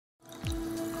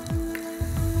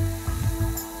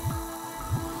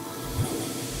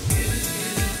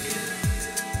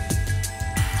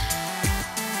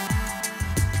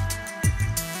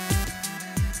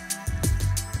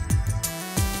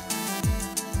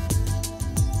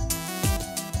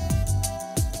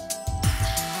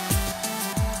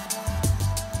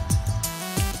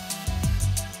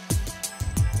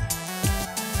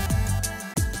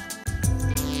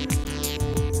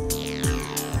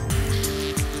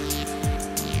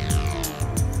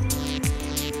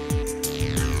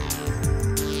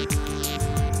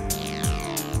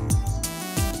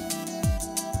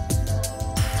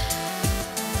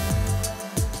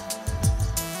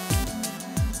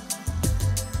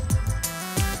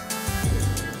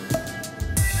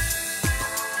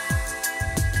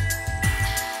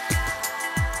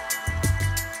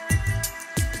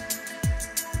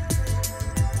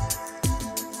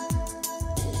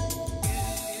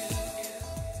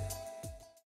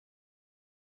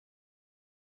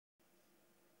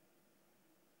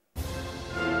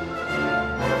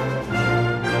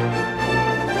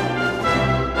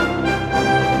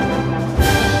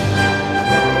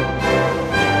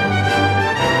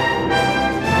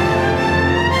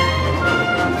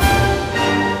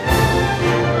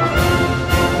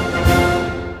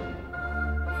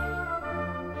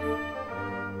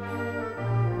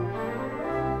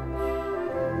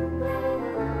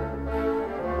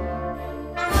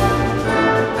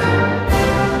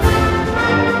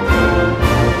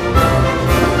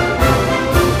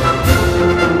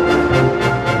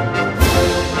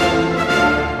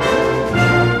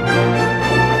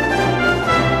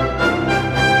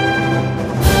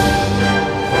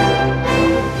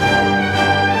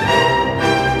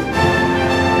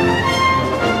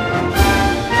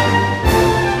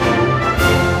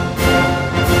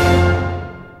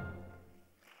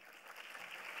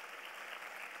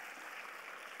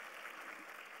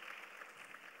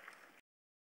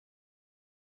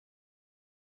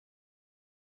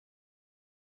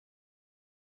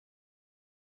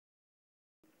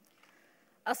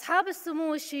أصحاب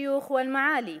السمو الشيوخ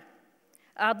والمعالي،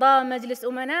 أعضاء مجلس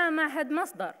أمناء معهد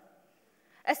مصدر،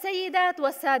 السيدات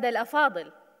والسادة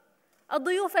الأفاضل،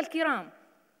 الضيوف الكرام،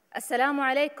 السلام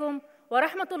عليكم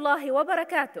ورحمة الله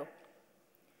وبركاته.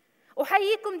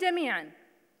 أحييكم جميعاً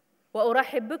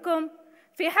وأرحب بكم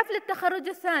في حفل التخرج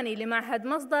الثاني لمعهد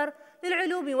مصدر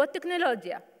للعلوم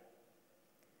والتكنولوجيا.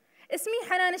 اسمي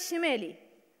حنان الشميلي،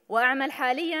 وأعمل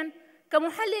حالياً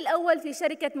كمحلل أول في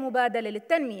شركة مبادلة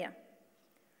للتنمية،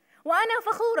 وأنا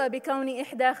فخورة بكوني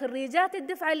إحدى خريجات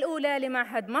الدفعة الأولى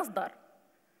لمعهد مصدر.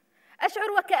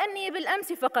 أشعر وكأني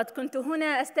بالأمس فقط كنت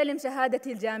هنا أستلم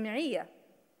شهادتي الجامعية،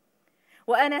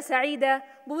 وأنا سعيدة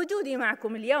بوجودي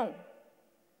معكم اليوم.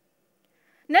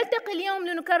 نلتقي اليوم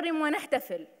لنكرم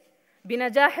ونحتفل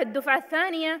بنجاح الدفعة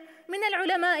الثانية من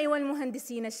العلماء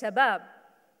والمهندسين الشباب،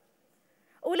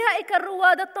 أولئك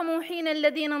الرواد الطموحين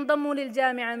الذين انضموا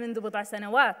للجامعة منذ بضع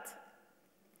سنوات،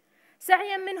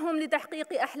 سعياً منهم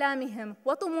لتحقيق أحلامهم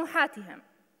وطموحاتهم.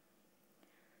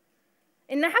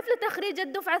 إن حفل تخريج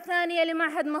الدفعة الثانية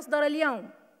لمعهد مصدر اليوم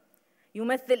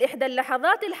يمثل إحدى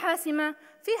اللحظات الحاسمة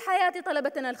في حياة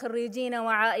طلبتنا الخريجين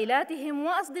وعائلاتهم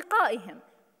وأصدقائهم،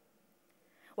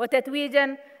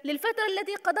 وتتويجاً للفترة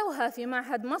التي قضوها في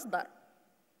معهد مصدر،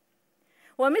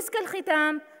 ومسك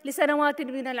الختام لسنوات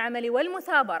من العمل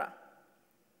والمثابرة،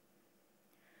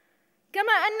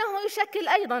 كما أنه يشكل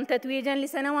أيضاً تتويجاً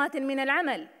لسنوات من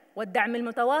العمل والدعم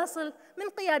المتواصل من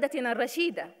قيادتنا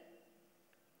الرشيدة.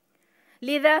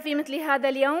 لذا في مثل هذا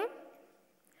اليوم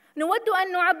نود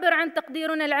أن نعبر عن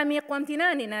تقديرنا العميق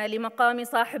وامتناننا لمقام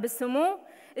صاحب السمو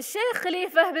الشيخ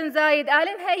خليفة بن زايد آل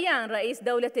نهيان رئيس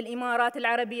دولة الإمارات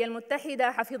العربية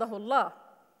المتحدة حفظه الله،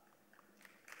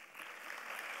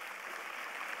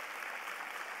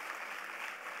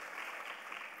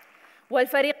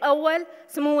 والفريق أول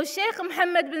سمو الشيخ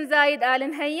محمد بن زايد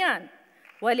آل نهيان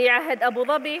ولي عهد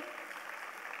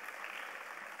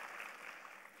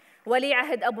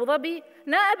أبو ظبي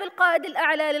نائب القائد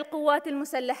الأعلى للقوات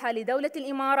المسلحة لدولة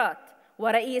الإمارات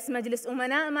ورئيس مجلس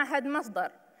أمناء معهد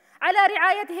مصدر على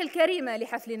رعايته الكريمة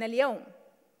لحفلنا اليوم،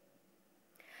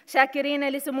 شاكرين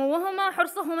لسموهما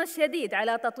حرصهما الشديد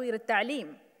على تطوير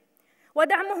التعليم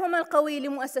ودعمهما القوي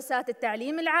لمؤسسات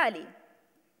التعليم العالي.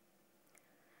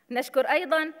 نشكر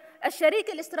أيضاً الشريك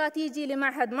الاستراتيجي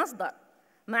لمعهد مصدر،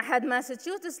 معهد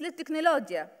ماساتشوستس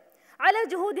للتكنولوجيا، على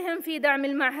جهودهم في دعم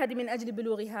المعهد من أجل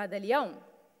بلوغ هذا اليوم.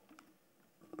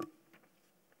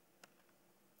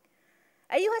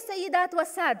 أيها السيدات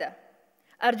والسادة،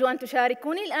 أرجو أن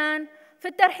تشاركوني الآن في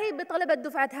الترحيب بطلبة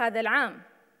دفعة هذا العام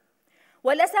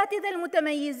والأساتذة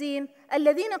المتميزين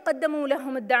الذين قدموا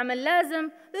لهم الدعم اللازم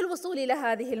للوصول إلى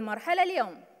هذه المرحلة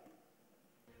اليوم.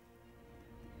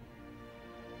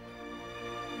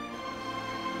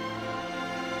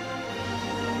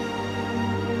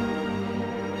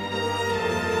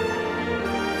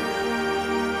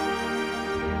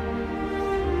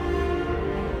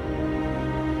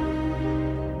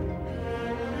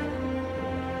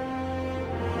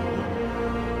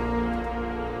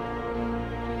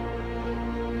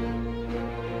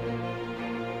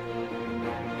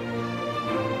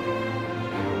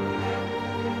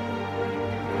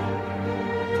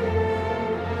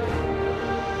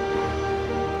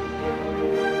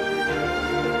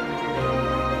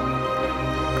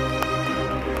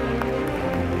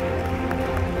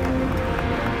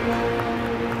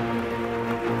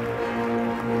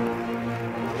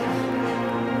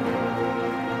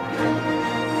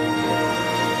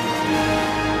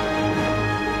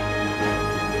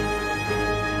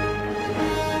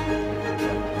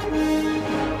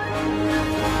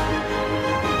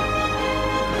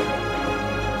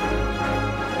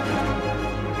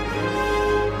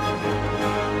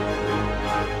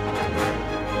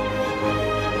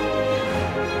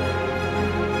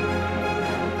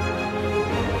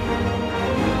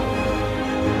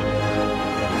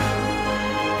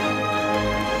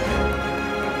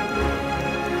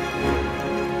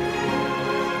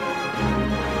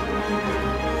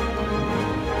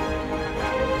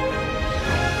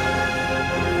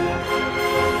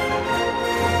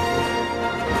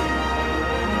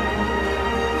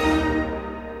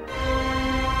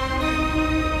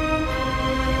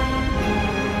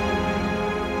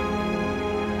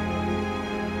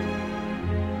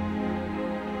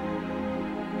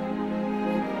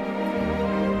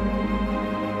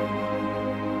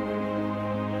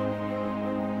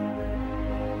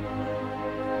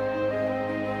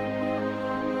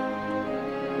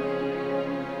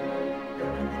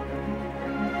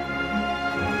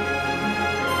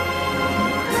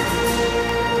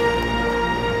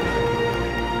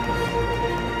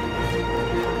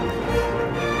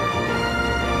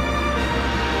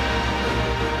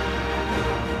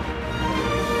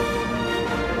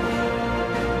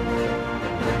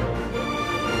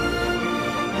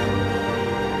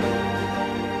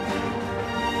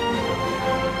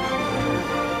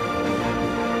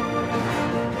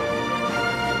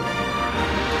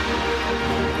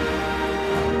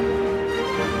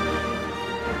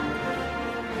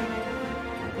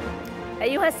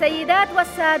 أيها السيدات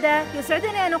والسادة،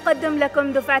 يسعدني أن أقدم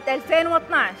لكم دفعة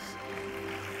 2012.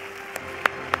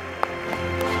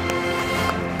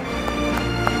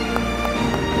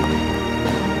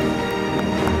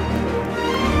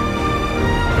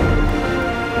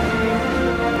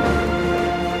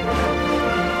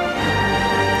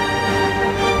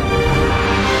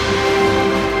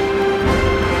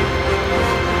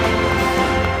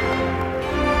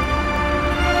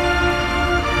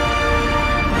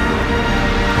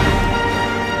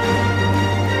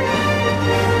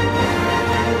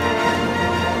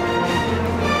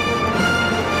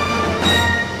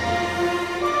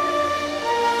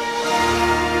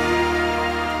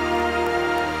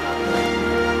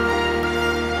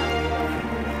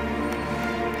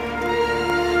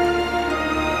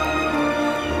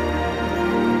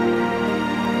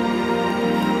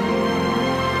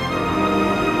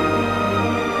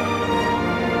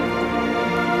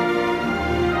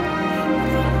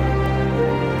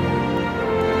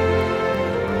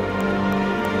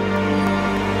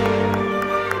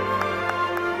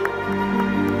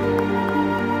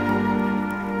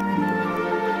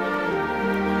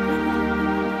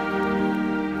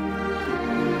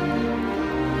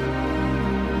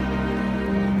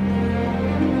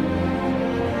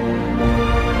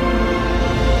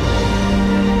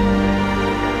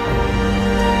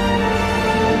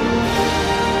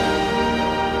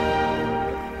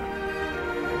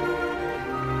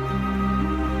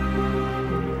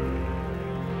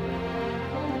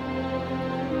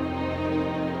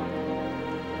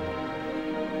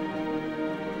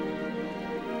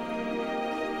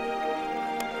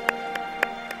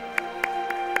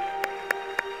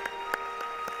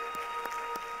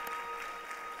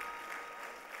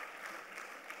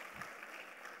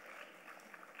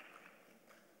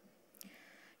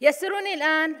 يسرني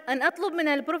الآن أن أطلب من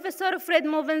البروفيسور فريد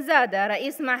موفنزادة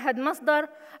رئيس معهد مصدر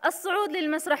الصعود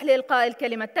للمسرح لإلقاء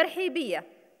الكلمة الترحيبية.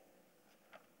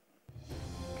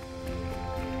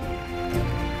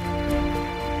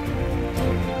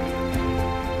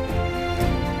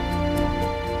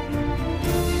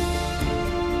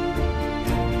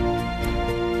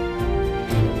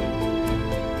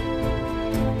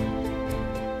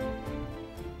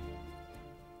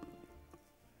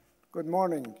 Good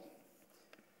morning.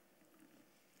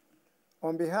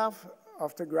 On behalf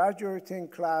of the graduating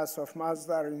class of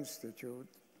Masdar Institute,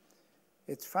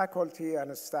 its faculty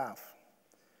and staff,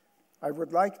 I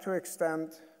would like to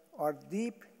extend our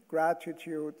deep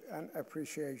gratitude and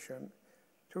appreciation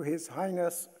to His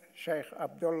Highness Sheikh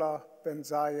Abdullah bin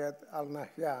Zayed Al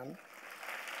Nahyan,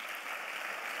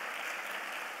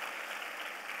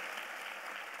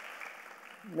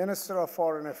 Minister of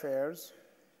Foreign Affairs,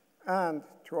 and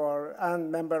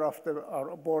member of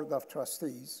our Board of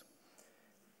Trustees,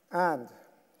 and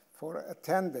for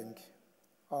attending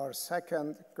our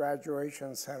second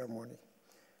graduation ceremony.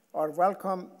 Our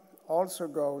welcome also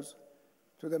goes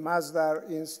to the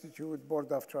Masdar Institute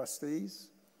Board of Trustees,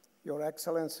 Your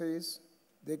Excellencies,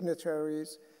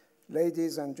 dignitaries,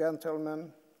 ladies and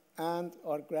gentlemen, and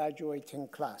our graduating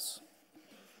class.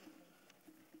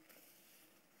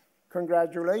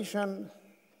 Congratulations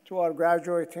to our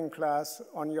graduating class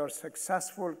on your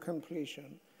successful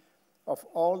completion of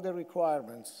all the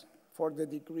requirements for the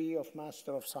degree of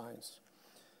Master of Science.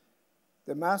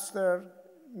 The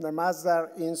Masdar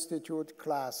Institute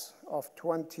class of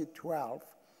 2012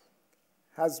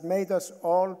 has made us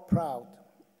all proud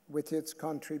with its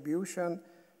contribution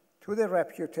to the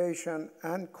reputation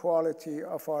and quality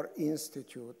of our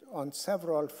institute on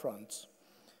several fronts,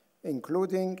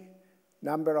 including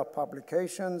number of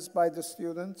publications by the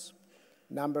students,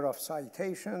 number of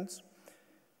citations,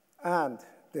 and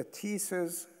the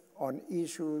thesis on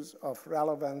issues of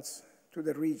relevance to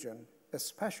the region,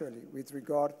 especially with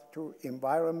regard to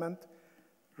environment,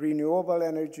 renewable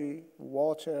energy,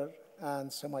 water, and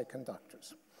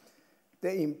semiconductors.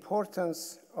 The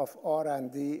importance of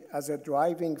R&D as a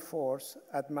driving force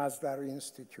at Masdar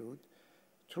Institute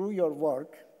through your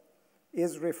work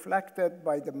is reflected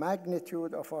by the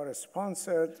magnitude of our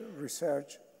sponsored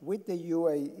research with the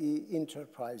UAE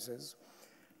enterprises,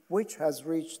 which has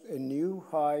reached a new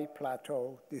high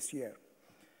plateau this year.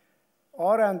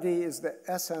 R&D is the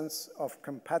essence of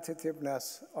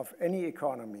competitiveness of any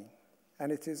economy,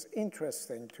 and it is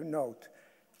interesting to note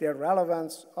the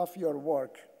relevance of your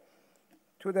work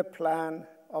to the plan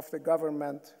of the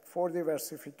government for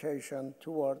diversification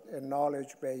toward a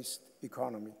knowledge-based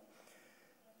economy.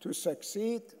 To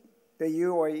succeed, the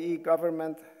UAE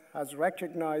government has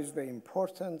recognized the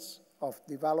importance of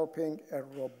developing a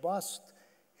robust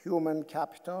human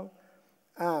capital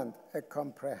and a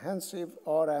comprehensive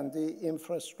R&D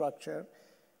infrastructure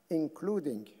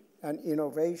including an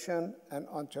innovation and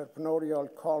entrepreneurial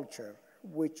culture,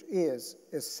 which is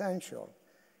essential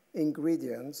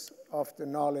ingredients of the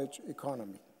knowledge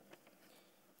economy.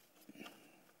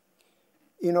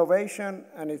 Innovation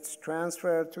and its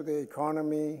transfer to the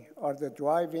economy are the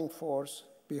driving force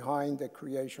behind the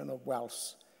creation of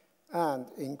wealth and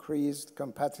increased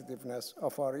competitiveness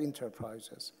of our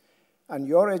enterprises. And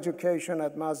your education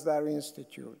at Masdar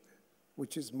Institute,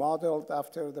 which is modeled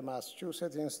after the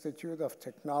Massachusetts Institute of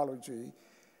Technology,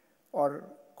 our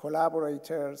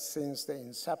collaborator since the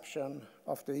inception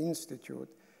of the Institute,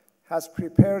 has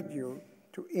prepared you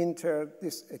to enter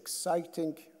this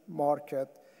exciting market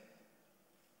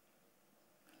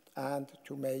and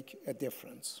to make a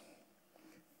difference.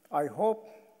 I hope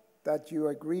that you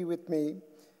agree with me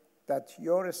that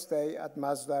your stay at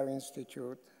Masdar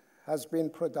Institute has been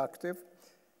productive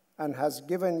and has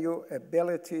given you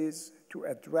abilities to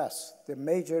address the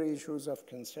major issues of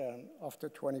concern of the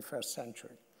 21st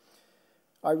century.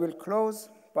 I will close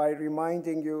by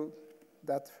reminding you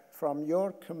that from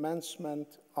your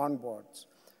commencement onwards,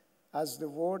 as the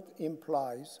word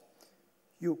implies,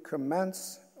 you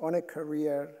commence on a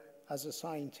career as a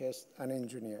scientist and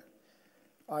engineer.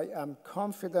 I am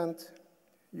confident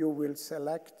you will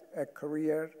select a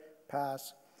career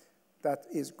path that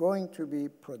is going to be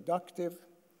productive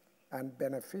and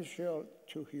beneficial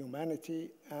to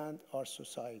humanity and our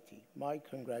society. My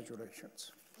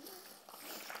congratulations.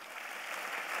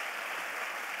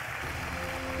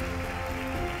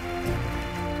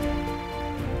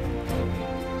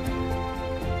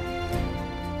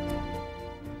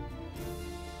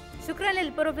 شكراً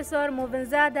للبروفيسور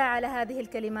موفنزادة على هذه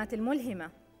الكلمات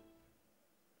الملهمة.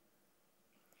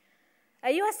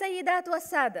 أيها السيدات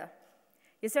والسادة،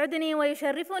 يسعدني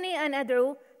ويشرفني أن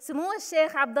أدعو سمو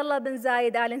الشيخ عبد الله بن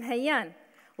زايد آل نهيان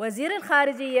وزير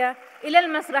الخارجية إلى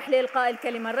المسرح لإلقاء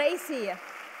الكلمة الرئيسية.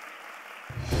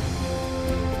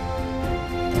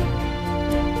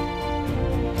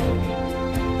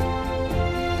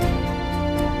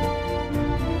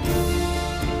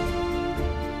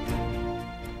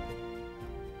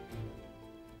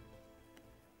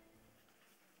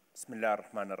 بسم الله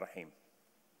الرحمن الرحيم.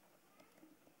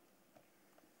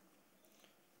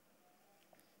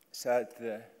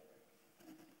 سادة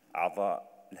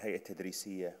أعضاء الهيئة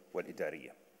التدريسية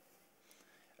والإدارية،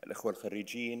 الأخوة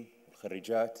الخريجين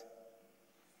والخريجات،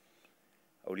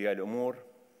 أولياء الأمور،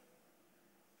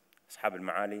 أصحاب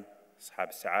المعالي، أصحاب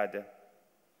السعادة،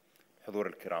 حضور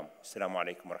الكرام، السلام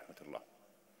عليكم ورحمة الله.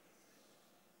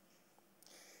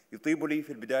 يطيب لي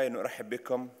في البداية أن أرحب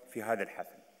بكم في هذا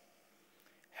الحفل،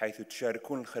 حيث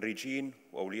تشاركون الخريجين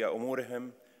وأولياء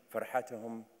أمورهم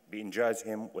فرحتهم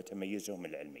بإنجازهم وتميزهم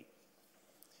العلمي.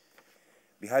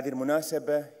 بهذه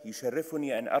المناسبة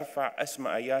يشرفني أن أرفع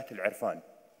أسمى آيات العرفان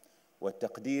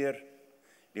والتقدير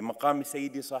لمقام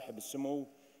سيدي صاحب السمو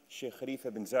الشيخ خليفة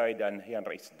بن زايد آل نهيان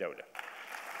رئيس الدولة،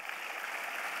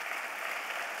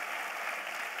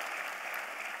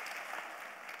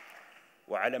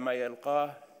 وعلى ما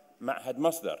يلقاه معهد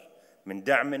مصدر من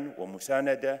دعم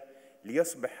ومساندة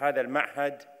ليصبح هذا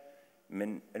المعهد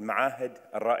من المعاهد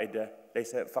الرائدة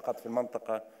ليس فقط في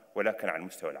المنطقة ولكن على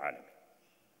المستوى العالمي.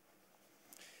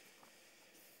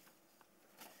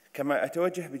 كما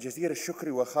أتوجه بجزيل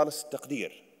الشكر وخالص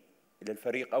التقدير إلى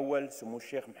الفريق أول سمو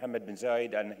الشيخ محمد بن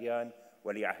زايد آل نهيان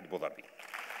ولي عهد أبو ظبي،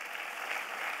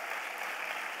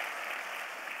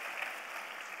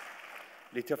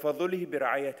 لتفضله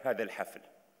برعاية هذا الحفل،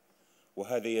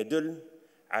 وهذا يدل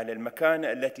على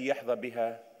المكانة التي يحظى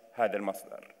بها هذا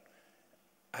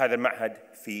المعهد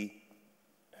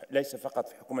ليس فقط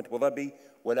في حكومة أبو ظبي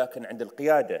ولكن عند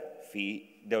القيادة في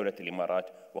دولة الإمارات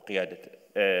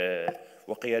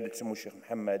وقيادة سمو الشيخ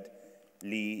محمد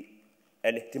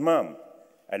للاهتمام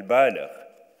البالغ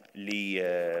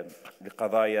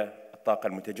لقضايا الطاقة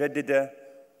المتجددة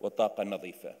والطاقة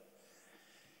النظيفة.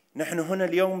 نحن هنا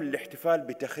اليوم للاحتفال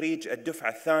بتخريج الدفعة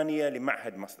الثانية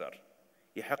لمعهد مصدر.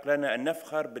 يحق لنا أن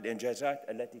نفخر بالإنجازات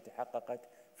التي تحققت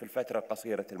في الفترة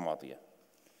القصيرة الماضية.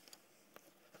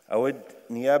 أود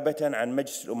نيابة عن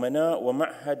مجلس الأمناء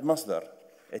ومعهد مصدر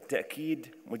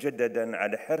التأكيد مجدداً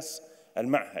على حرص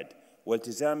المعهد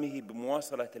والتزامه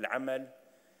بمواصلة العمل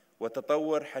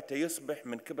وتطور حتى يصبح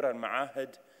من كبرى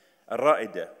المعاهد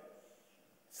الرائدة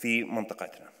في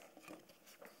منطقتنا.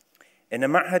 إن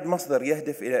معهد مصدر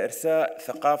يهدف إلى إرساء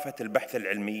ثقافة البحث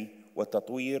العلمي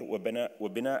والتطوير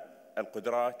وبناء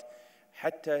القدرات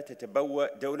حتى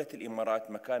تتبوأ دولة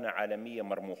الإمارات مكانة عالمية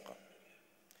مرموقة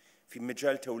في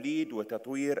مجال توليد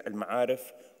وتطوير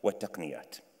المعارف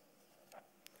والتقنيات.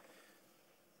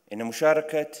 إن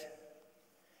مشاركة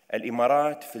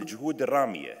الإمارات في الجهود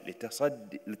الرامية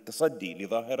للتصدي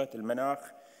لظاهرة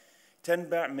المناخ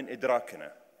تنبع من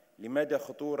إدراكنا لمدى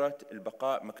خطورة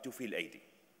البقاء مكتوفي الأيدي،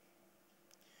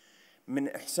 من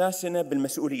إحساسنا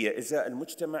بالمسؤولية إزاء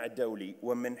المجتمع الدولي،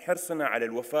 ومن حرصنا على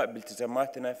الوفاء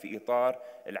بالتزاماتنا في إطار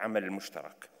العمل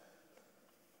المشترك.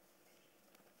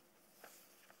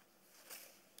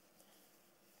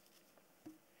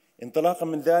 انطلاقاً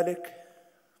من ذلك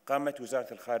قامت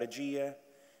وزارة الخارجية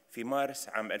في مارس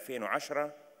عام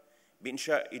 2010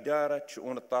 بإنشاء إدارة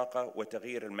شؤون الطاقة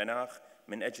وتغيير المناخ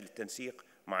من أجل التنسيق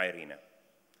مع إيرينا.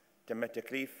 تم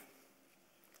تكليف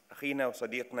أخينا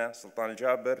وصديقنا سلطان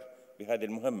الجابر بهذه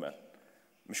المهمة.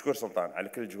 مشكور سلطان على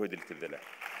كل الجهود اللي تبذلها.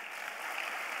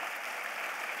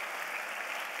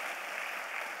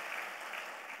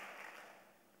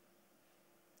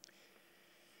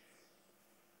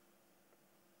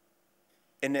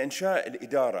 إن إنشاء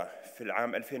الإدارة في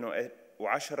العام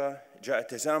 2010 جاء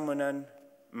تزامناً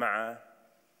مع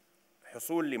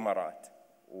حصول الإمارات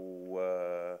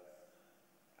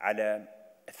على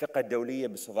الثقة الدولية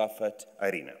باستضافة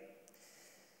إيرينا،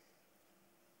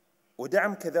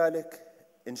 ودعم كذلك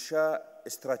إنشاء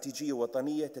استراتيجية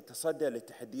وطنية تتصدى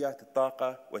لتحديات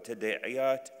الطاقة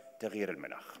وتداعيات تغيير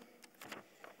المناخ.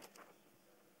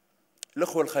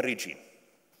 الأخوة الخريجين،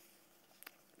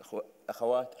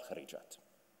 أخوات الخريجات،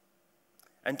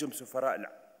 أنتم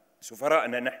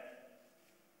سفراءنا نحن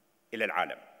إلى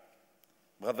العالم،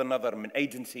 بغض النظر من أي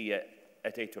جنسية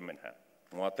أتيتم منها،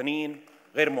 مواطنين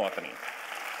غير مواطنين.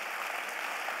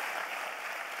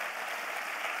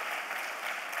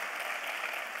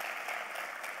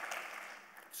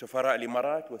 سفراء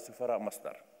الإمارات وسفراء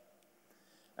مصدر،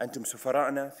 أنتم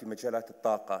سفراءنا في مجالات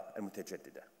الطاقة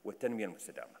المتجددة والتنمية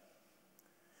المستدامة،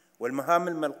 والمهام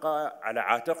الملقاة على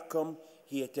عاتقكم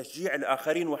هي تشجيع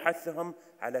الآخرين وحثهم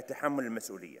على تحمل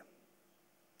المسؤولية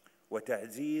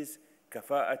وتعزيز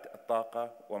كفاءة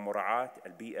الطاقة ومراعاة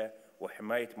البيئة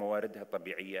وحماية مواردها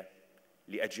الطبيعية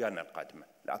لأجيالنا القادمة،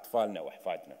 لأطفالنا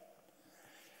وأحفادنا.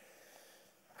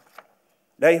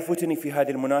 لا يفوتني في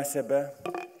هذه المناسبة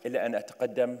إلا أن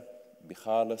أتقدم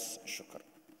بخالص الشكر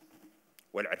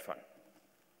والعرفان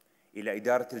إلى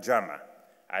إدارة الجامعة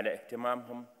على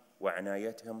اهتمامهم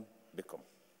وعنايتهم بكم.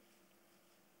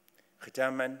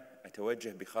 ختاماً أتوجه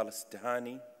بخالص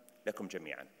التهاني لكم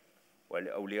جميعاً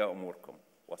ولأولياء أموركم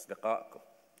وأصدقائكم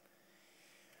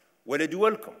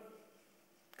ولدولكم،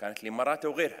 كانت الإمارات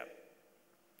وغيرها،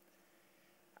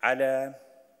 على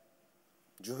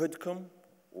جهدكم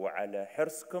وعلى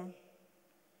حرصكم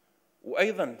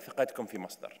وأيضاً ثقتكم في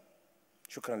مصدر.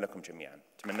 شكراً لكم جميعاً،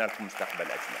 أتمنى لكم مستقبل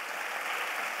أجمل.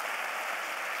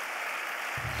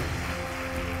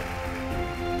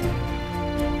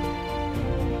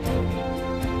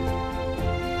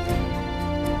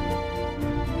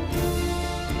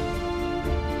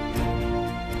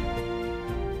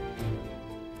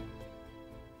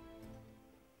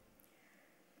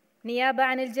 نيابة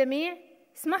عن الجميع،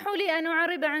 اسمحوا لي أن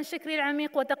أعرب عن شكري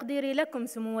العميق وتقديري لكم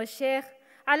سمو الشيخ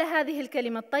على هذه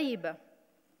الكلمة الطيبة.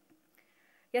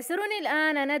 يسرني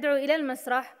الآن أن أدعو إلى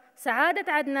المسرح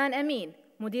سعادة عدنان أمين،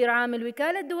 مدير عام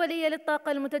الوكالة الدولية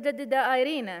للطاقة المتجددة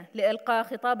إيرينا، لإلقاء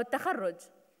خطاب التخرج.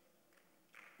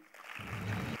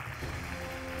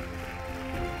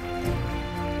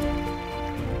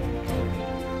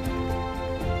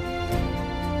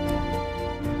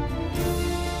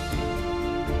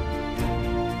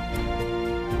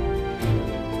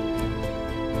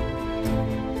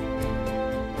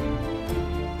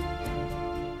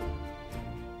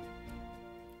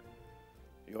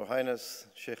 Your Highness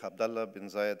Sheikh Abdullah bin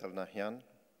Zayed Al Nahyan,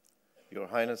 Your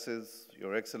Highnesses,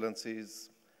 Your Excellencies,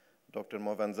 Dr.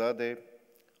 Movanzadeh,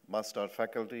 Masdar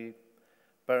faculty,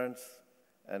 parents,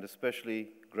 and especially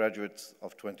graduates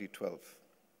of 2012.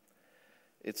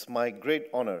 It's my great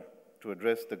honor to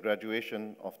address the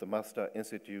graduation of the Masdar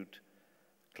Institute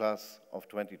class of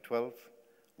 2012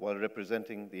 while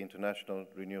representing the International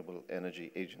Renewable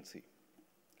Energy Agency.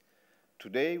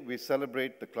 Today, we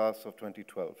celebrate the class of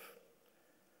 2012.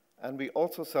 And we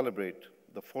also celebrate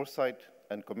the foresight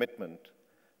and commitment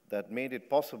that made it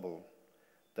possible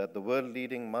that the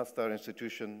world-leading Masdar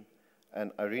institution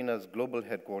and IRENA's global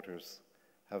headquarters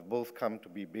have both come to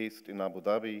be based in Abu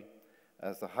Dhabi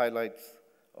as the highlights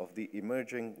of the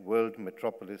emerging world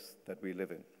metropolis that we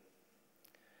live in.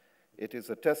 It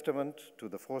is a testament to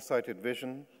the foresighted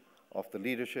vision of the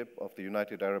leadership of the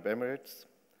United Arab Emirates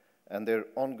and their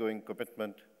ongoing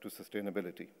commitment to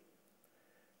sustainability.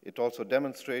 It also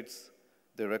demonstrates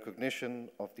the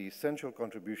recognition of the essential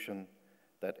contribution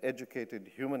that educated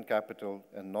human capital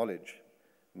and knowledge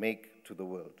make to the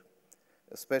world,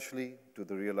 especially to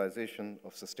the realization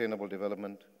of sustainable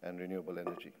development and renewable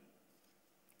energy.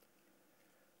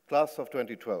 Class of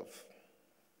 2012.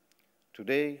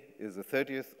 Today is the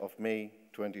 30th of May,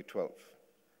 2012,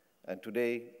 and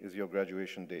today is your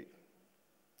graduation day.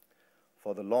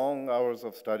 For the long hours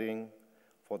of studying,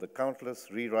 for the countless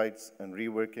rewrites and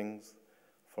reworkings,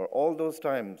 for all those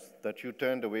times that you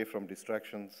turned away from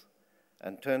distractions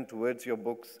and turned towards your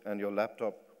books and your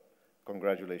laptop,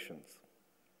 congratulations.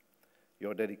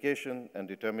 Your dedication and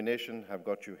determination have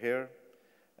got you here,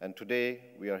 and today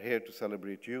we are here to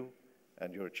celebrate you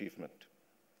and your achievement.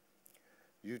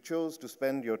 You chose to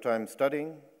spend your time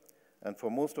studying, and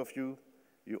for most of you,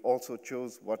 you also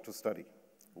chose what to study,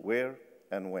 where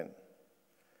and when.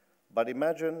 But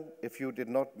imagine if you did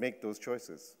not make those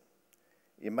choices.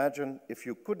 Imagine if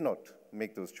you could not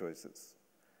make those choices.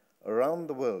 Around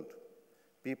the world,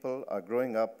 people are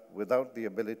growing up without the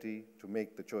ability to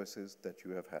make the choices that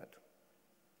you have had.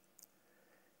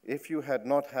 If you had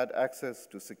not had access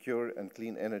to secure and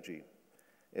clean energy,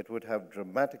 it would have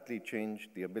dramatically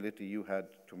changed the ability you had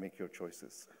to make your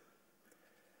choices.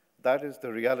 That is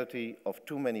the reality of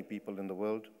too many people in the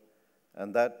world,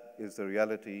 and that is the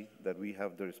reality that we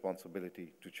have the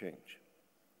responsibility to change.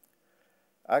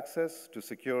 Access to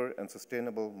secure and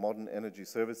sustainable modern energy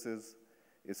services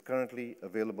is currently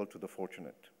available to the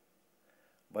fortunate.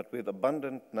 But with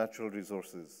abundant natural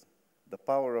resources, the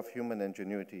power of human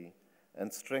ingenuity,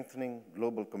 and strengthening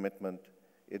global commitment,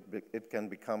 it can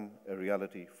become a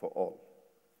reality for all.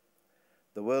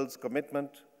 The world's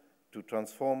commitment to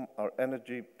transform our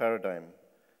energy paradigm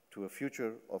to a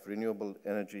future of renewable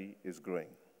energy is growing.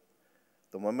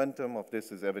 The momentum of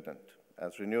this is evident,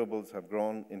 as renewables have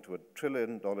grown into a $1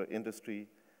 trillion industry,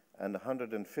 and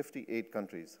 158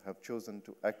 countries have chosen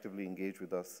to actively engage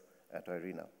with us at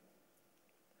IRENA.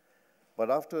 But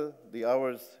after the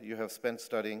hours you have spent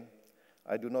studying,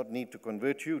 I do not need to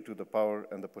convert you to the power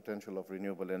and the potential of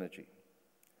renewable energy.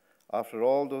 After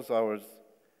all those hours,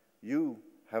 you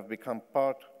have become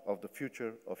part of the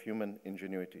future of human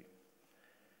ingenuity.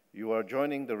 You are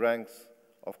joining the ranks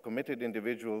of committed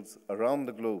individuals around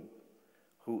the globe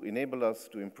who enable us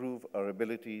to improve our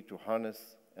ability to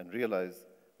harness and realize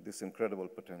this incredible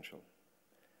potential.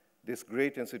 This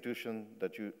great institution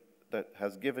that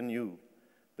has given you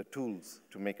the tools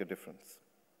to make a difference.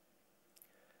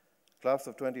 Class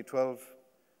of 2012,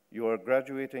 you are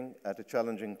graduating at a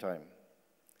challenging time.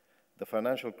 The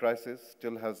financial crisis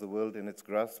still has the world in its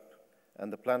grasp,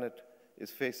 and the planet is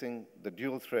facing the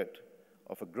dual threat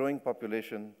of a growing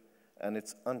population and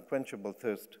its unquenchable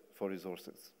thirst for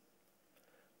resources.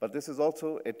 But this is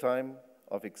also a time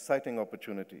of exciting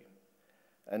opportunity,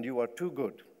 and you are too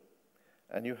good,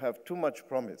 and you have too much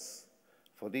promise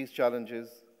for these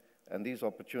challenges and these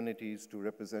opportunities to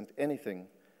represent anything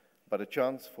but a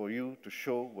chance for you to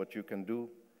show what you can do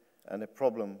and a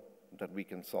problem that we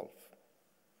can solve.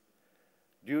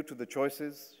 Due to the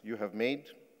choices you have made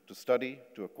to study,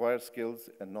 to acquire skills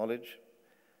and knowledge,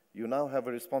 you now have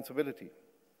a responsibility.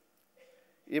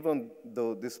 Even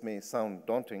though this may sound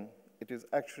daunting, it is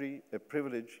actually a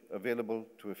privilege available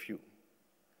to a few.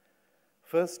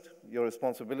 First, your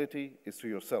responsibility is to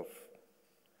yourself,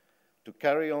 to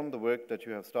carry on the work that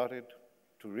you have started,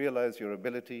 to realize your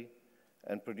ability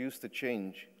and produce the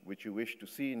change which you wish to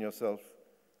see in yourself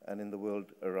and in the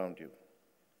world around you.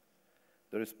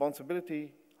 The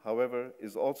responsibility, however,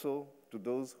 is also to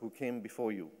those who came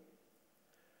before you,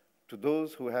 to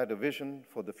those who had a vision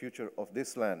for the future of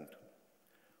this land,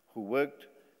 who worked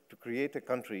to create a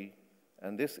country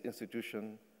and this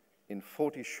institution in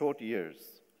 40 short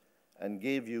years and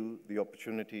gave you the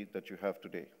opportunity that you have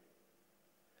today.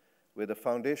 With a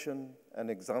foundation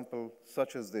and example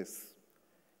such as this,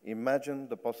 imagine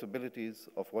the possibilities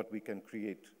of what we can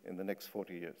create in the next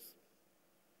 40 years.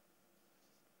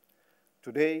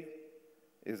 Today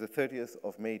is the 30th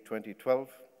of May 2012,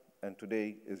 and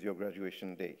today is your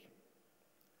graduation day.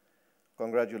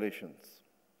 Congratulations.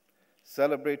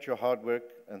 Celebrate your hard work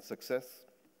and success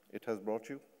it has brought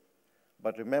you,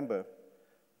 but remember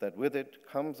that with it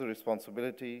comes the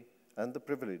responsibility and the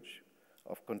privilege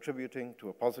of contributing to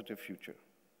a positive future.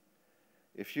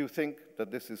 If you think that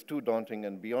this is too daunting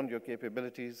and beyond your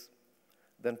capabilities,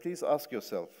 then please ask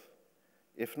yourself,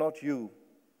 if not you,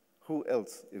 who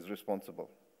else is responsible?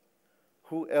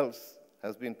 Who else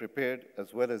has been prepared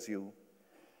as well as you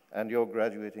and your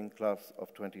graduating class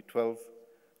of 2012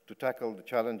 to tackle the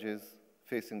challenges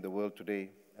facing the world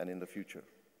today and in the future?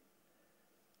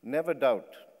 Never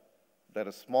doubt that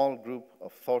a small group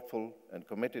of thoughtful and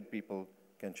committed people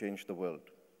can change the world,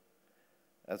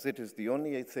 as it is the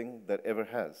only thing that ever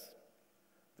has.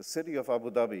 The city of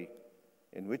Abu Dhabi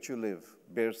in which you live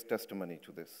bears testimony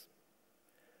to this.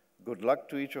 Good luck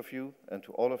to each of you and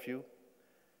to all of you,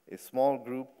 a small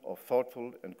group of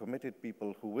thoughtful and committed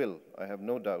people who will, I have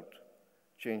no doubt,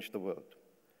 change the world.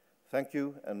 Thank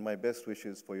you, and my best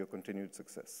wishes for your continued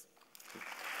success.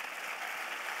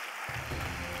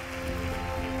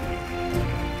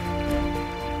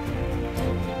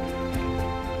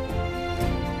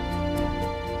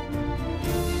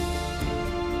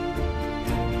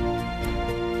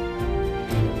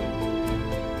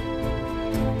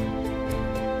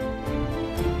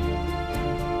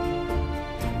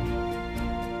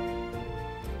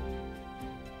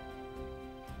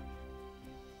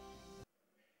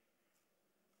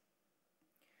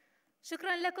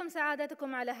 شكراً لكم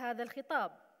سعادتكم على هذا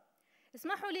الخطاب.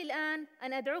 اسمحوا لي الآن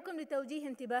أن أدعوكم لتوجيه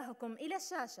انتباهكم إلى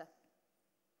الشاشة.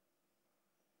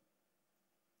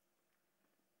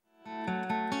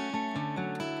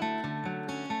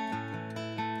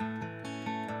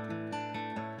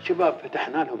 شباب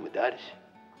فتحنا لهم مدارس،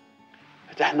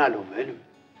 فتحنا لهم علم،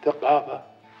 ثقافة،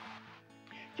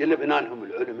 جلبنا لهم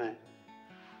العلماء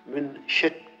من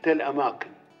شتى الأماكن،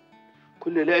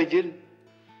 كل لأجل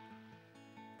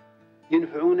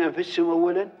ينفعون أنفسهم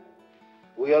أولاً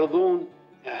ويرضون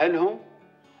أهلهم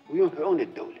وينفعون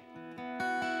الدولة.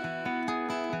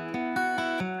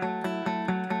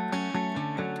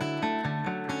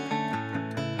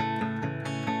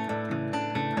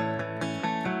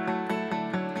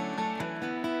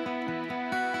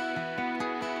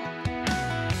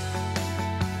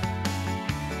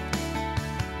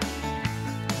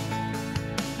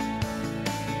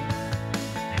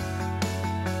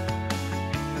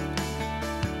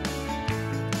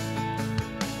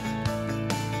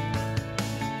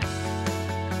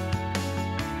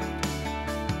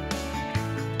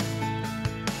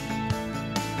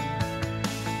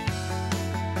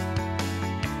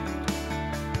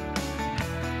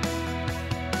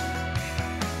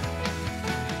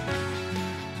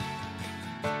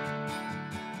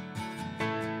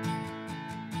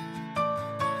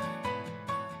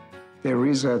 There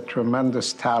is a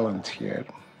tremendous talent here.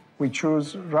 We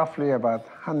choose roughly about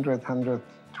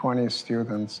 120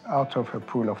 students out of a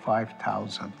pool of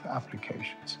 5,000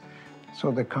 applications.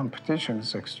 So the competition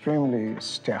is extremely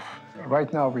stiff.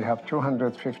 Right now we have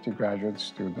 250 graduate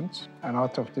students, and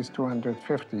out of these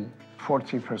 250,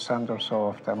 40% or so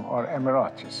of them are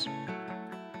Emiratis.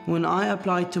 When I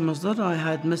applied to Masdar, I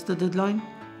had missed the deadline,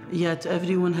 yet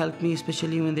everyone helped me,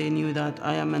 especially when they knew that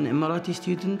I am an Emirati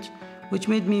student, which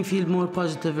made me feel more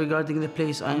positive regarding the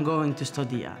place I'm going to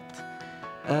study at.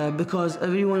 Because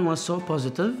everyone was so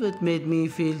positive, it made me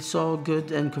feel so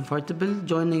good and comfortable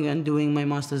joining and doing my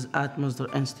master's at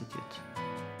Masdar Institute.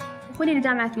 دخولي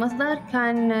لجامعة مصدر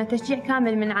كان تشجيع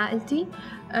كامل من عائلتي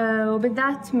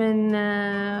وبالذات من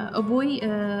أبوي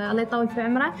الله يطول في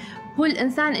عمره. هو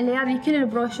الإنسان اللي جاب لي كل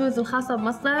البروشوز الخاصة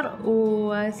بمصدر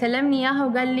وسلمني إياها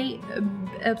وقال لي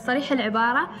بصريح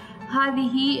العبارة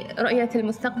هذه هي رؤية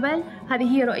المستقبل،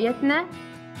 هذه هي رؤيتنا.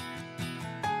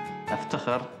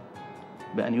 أفتخر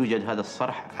بأن يوجد هذا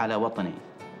الصرح على وطني،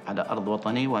 على أرض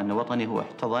وطني، وأن وطني هو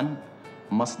احتضن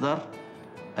مصدر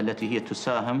التي هي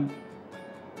تساهم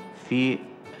في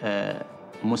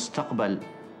مستقبل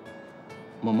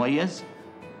مميز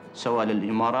سواء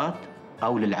للإمارات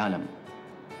أو للعالم.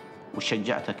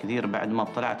 وشجعت كثير بعد ما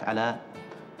اطلعت على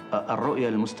الرؤية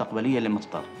المستقبلية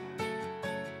لمصدر.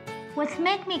 What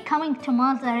made me coming to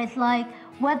Masdar is like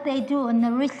what they do in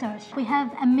the research. We have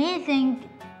amazing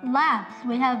labs.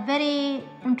 We have very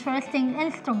interesting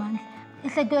instruments.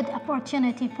 It's a good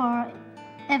opportunity for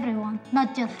everyone,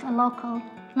 not just a local,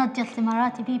 not just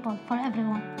Emirati people, for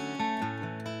everyone.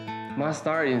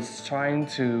 Masdar is trying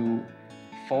to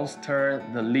foster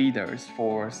the leaders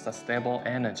for sustainable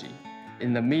energy.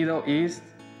 In the Middle East,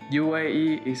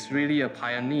 UAE is really a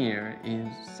pioneer in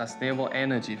sustainable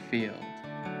energy field.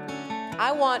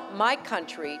 I want my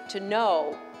country to know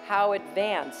how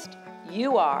advanced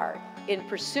you are in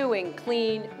pursuing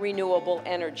clean, renewable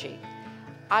energy.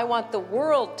 I want the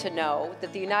world to know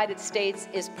that the United States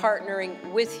is partnering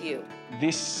with you.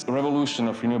 This revolution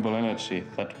of renewable energy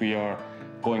that we are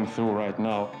going through right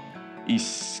now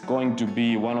is going to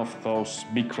be one of those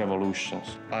big revolutions.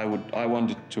 I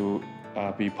wanted to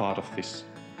be part of this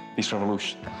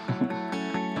revolution.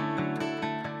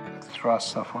 The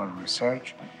thrust of our research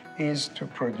is to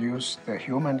produce the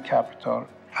human capital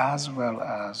as well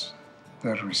as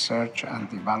the research and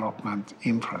development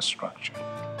infrastructure.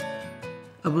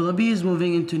 Abu Dhabi is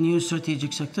moving into new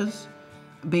strategic sectors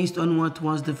based on what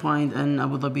was defined in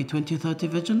Abu Dhabi 2030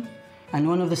 vision. And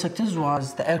one of the sectors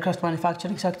was the aircraft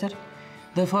manufacturing sector.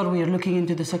 Therefore, we are looking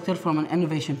into the sector from an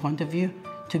innovation point of view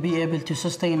to be able to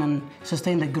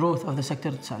sustain the growth of the sector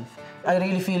itself. I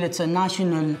really feel it's a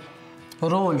national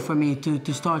role for me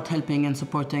to start helping and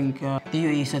supporting the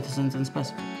UAE citizens in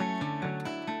specific.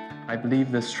 I believe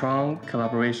the strong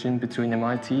collaboration between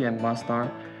MIT and Masdar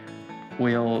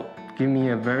will give me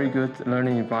a very good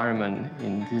learning environment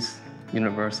in this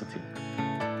university.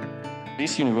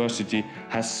 This university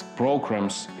has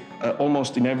programs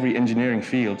almost in every engineering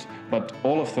field, but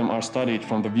all of them are studied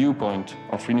from the viewpoint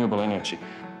of renewable energy.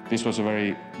 This was a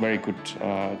very, very good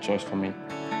choice for me.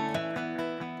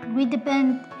 We depend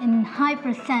in high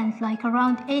percent, like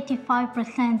around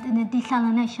 85% in the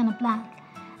desalination plant.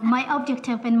 My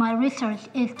objective in my research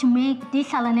is to make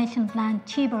desalination plant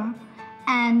cheaper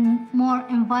and more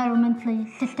environmentally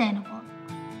sustainable.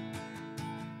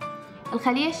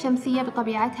 الخلية الشمسية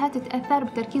بطبيعتها تتأثر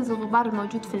بتركيز الغبار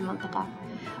الموجود في المنطقة،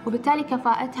 وبالتالي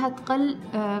كفاءتها تقل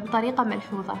بطريقة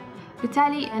ملحوظة.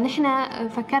 بالتالي نحن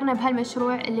فكرنا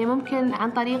بهالمشروع اللي ممكن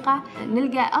عن طريقه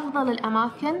نلقى أفضل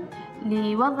الأماكن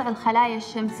لوضع الخلايا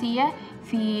الشمسية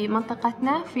في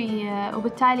منطقتنا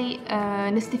وبالتالي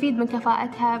نستفيد من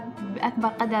كفاءتها بأكبر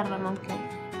قدر ممكن.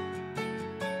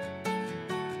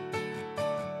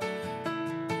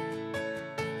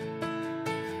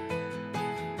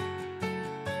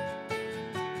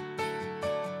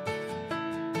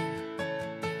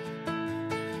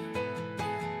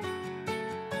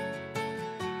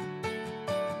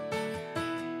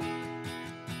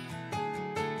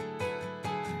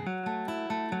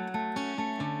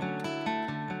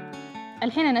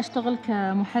 الحين أنا أشتغل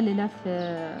كمحللة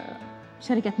في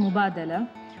شركة مبادلة،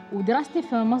 ودراستي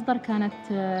في مصدر كانت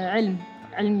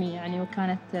علمي يعني،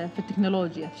 وكانت في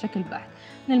التكنولوجيا بشكل بحت.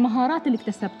 من المهارات اللي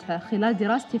اكتسبتها خلال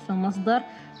دراستي في مصدر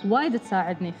وايد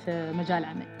تساعدني في مجال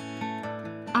عملي.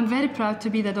 I'm very proud to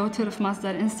be the daughter of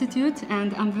Masdar Institute,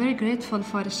 and I'm very grateful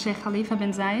for Sheikh Khalifa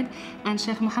bin Zayed and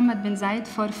Sheikh Mohammed bin Zayed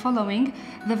for following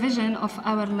the vision of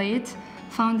our late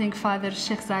founding father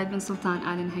Sheikh Zayed bin Sultan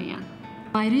Al Nahyan.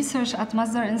 My research at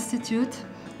Masdar Institute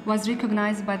was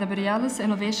recognized by the Borealis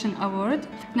Innovation Award.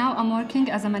 Now I'm working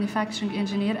as a manufacturing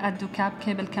engineer at Ducab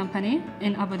Cable Company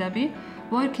in Abu Dhabi.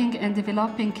 Working and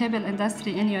developing cable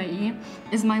industry in UAE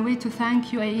is my way to thank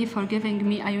UAE for giving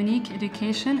me a unique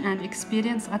education and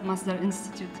experience at Masdar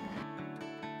Institute.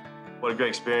 What a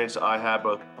great experience I had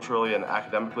both culturally and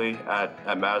academically at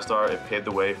Masdar. It paved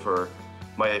the way for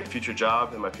my future job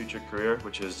and my future career,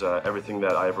 which is everything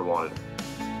that I ever wanted.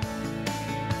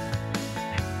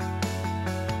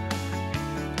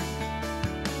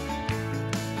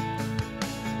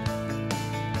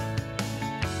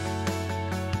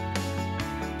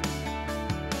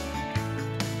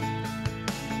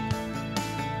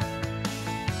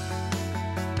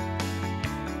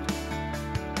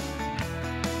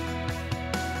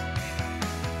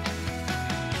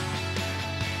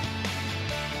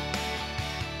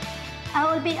 I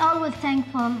will be always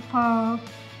thankful for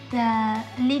the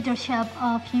leadership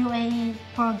of UAE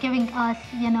for giving us,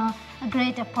 a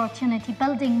great opportunity.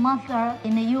 Building Masdar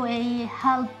in the UAE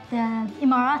helped the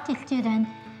Emirati student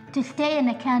to stay in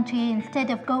the country instead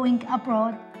of going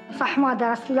abroad. صح ما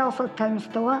درست لا وصلت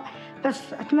هالمستوى،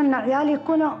 بس أتمنى عيالي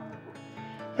يكونوا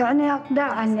أقدار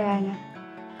عني أنا.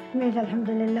 مثل الحمد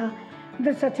لله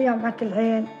درست في جامعة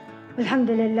العين، والحمد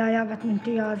لله جابت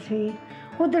امتياز فيه،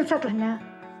 ودرست هنا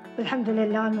والحمد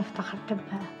لله أنا افتخرت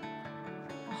بها،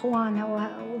 أخوانها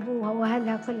وأبوها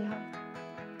وأهلها كلها.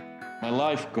 My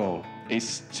life goal is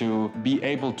to be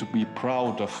able to be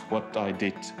proud of what I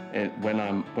did when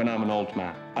I'm an old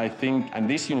man. I think, and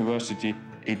this university,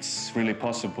 it's really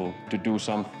possible to do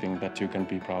something that you can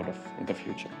be proud of in the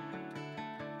future.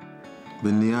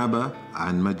 بالنيابة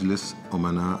عن مجلس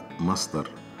أمناء مصدر،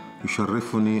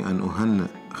 يشرفني أن أهنئ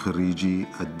خريجي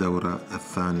الدورة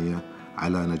الثانية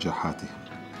على نجاحاتهم.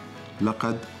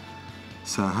 لقد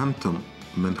ساهمتم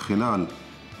من خلال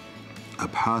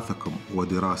أبحاثكم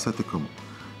ودراستكم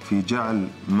في جعل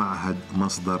معهد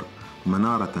مصدر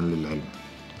منارة للعلم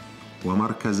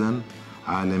ومركزاً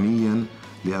عالمياً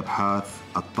لأبحاث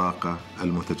الطاقة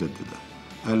المتجددة.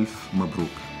 ألف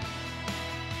مبروك.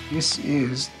 This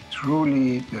is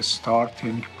truly the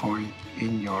starting point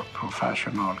in your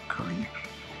professional career.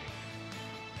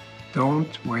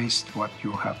 Don't waste what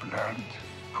you have learned.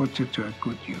 Put it to a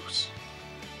good use.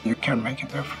 You can make a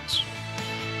difference.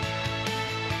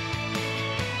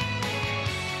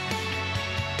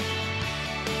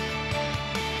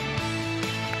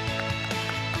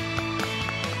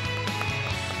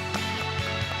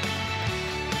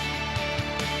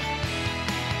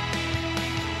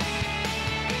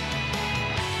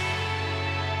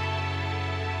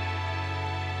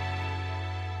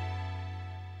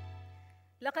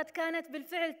 لقد كانت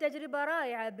بالفعل تجربة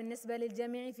رائعة بالنسبة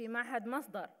للجميع في معهد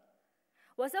مصدر،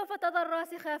 وسوف تظل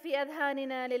راسخة في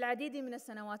أذهاننا للعديد من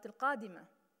السنوات القادمة.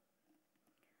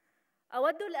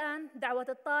 أود الآن دعوة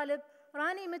الطالب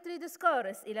راني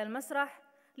متريدسكورس إلى المسرح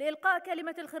لإلقاء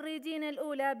كلمة الخريجين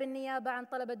الأولى بالنيابة عن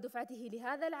طلبة دفعته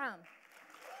لهذا العام.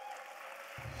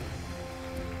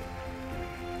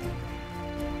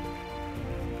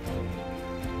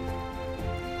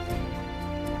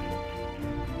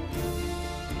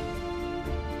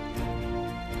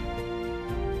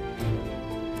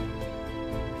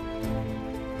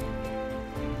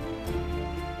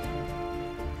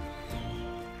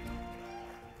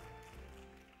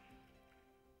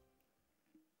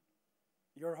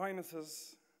 Your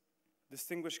Highnesses,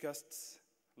 distinguished guests,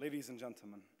 ladies and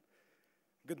gentlemen,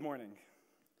 good morning.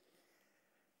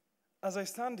 As I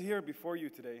stand here before you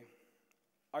today,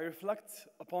 I reflect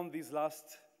upon these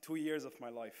last 2 years of my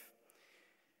life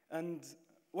and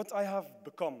what I have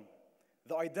become,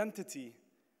 the identity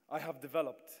I have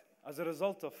developed as a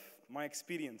result of my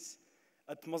experience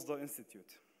at Masdar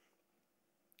Institute.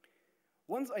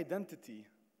 One's identity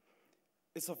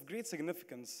is of great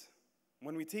significance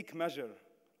when we take measure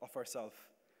of ourselves,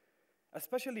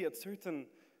 especially at certain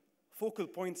focal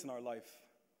points in our life,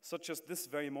 such as this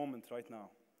very moment right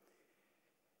now.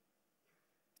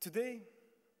 Today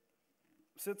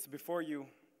sits before you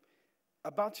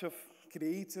a batch of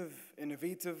creative,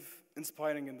 innovative,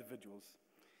 inspiring individuals.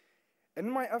 And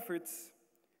in my efforts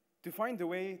to find a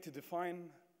way to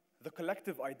define the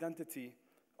collective identity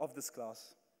of this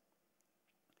class,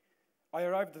 I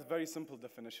arrived at a very simple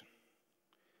definition.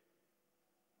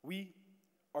 We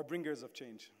are bringers of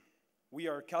change. We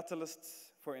are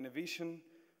catalysts for innovation.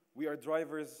 We are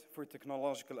drivers for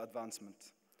technological advancement.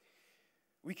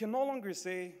 We can no longer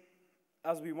say,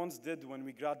 as we once did when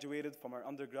we graduated from our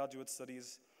undergraduate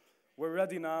studies, we're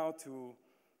ready now to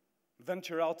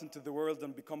venture out into the world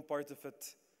and become part of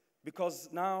it, because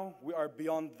now we are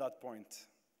beyond that point.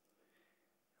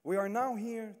 We are now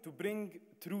here to bring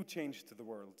true change to the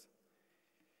world.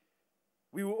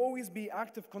 We will always be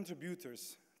active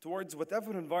contributors towards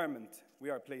whatever environment we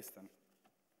are placed in.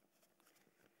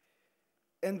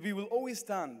 And we will always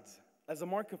stand as a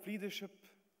mark of leadership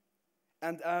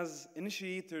and as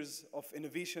initiators of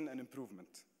innovation and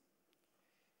improvement.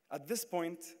 At this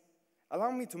point,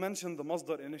 allow me to mention the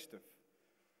Masdar initiative,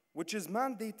 which is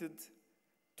mandated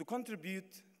to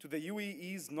contribute to the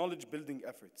UAE's knowledge-building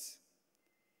efforts.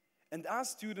 And as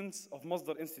students of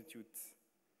Masdar Institute,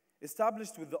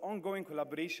 established with the ongoing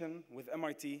collaboration with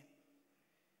MIT,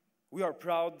 we are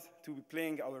proud to be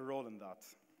playing our role in that.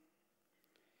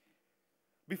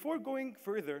 Before going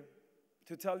further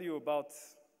to tell you about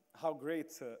how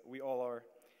great we all are,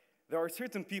 there are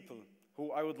certain people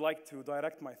who I would like to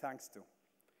direct my thanks to.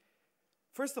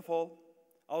 First of all,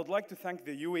 I would like to thank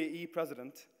the UAE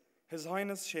President, His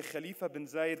Highness Sheikh Khalifa bin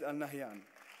Zayed Al Nahyan,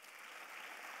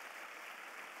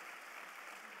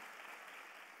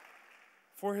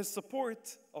 for his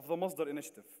support of the Masdar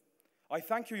initiative. I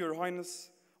thank you, Your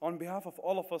Highness, on behalf of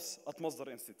all of us at Masdar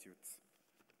Institute.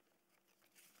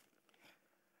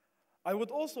 I would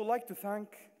also like to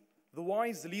thank the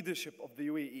wise leadership of the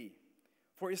UAE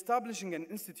for establishing an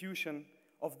institution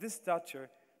of this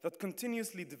stature that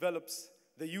continuously develops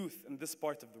the youth in this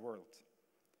part of the world.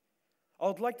 I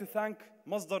would like to thank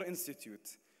Masdar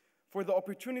Institute for the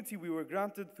opportunity we were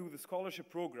granted through the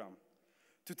scholarship program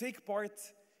to take part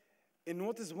in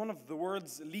what is one of the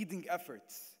world's leading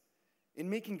efforts in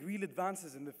making real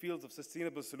advances in the fields of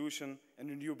sustainable solution and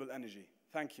renewable energy.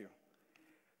 Thank you.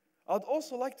 I would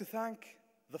also like to thank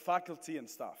the faculty and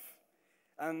staff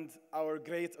and our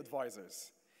great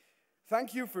advisors.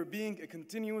 Thank you for being a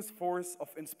continuous force of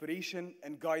inspiration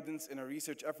and guidance in our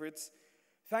research efforts.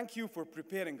 Thank you for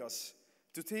preparing us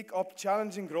to take up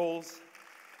challenging roles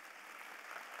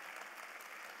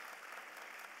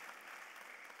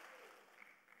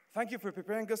Thank you for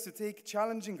preparing us to take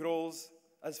challenging roles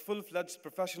as full-fledged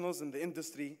professionals in the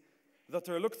industry that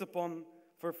are looked upon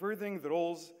for furthering the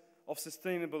roles of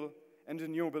sustainable and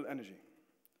renewable energy.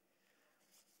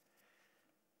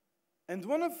 And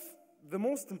one of the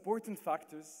most important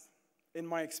factors in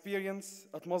my experience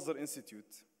at Masdar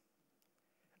Institute,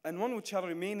 and one which shall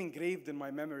remain engraved in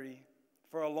my memory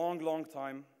for a long, long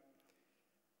time,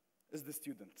 is the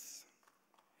students.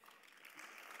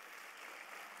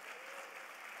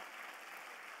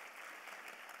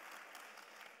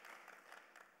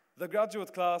 The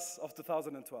graduate class of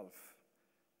 2012.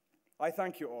 I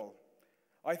thank you all.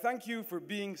 I thank you for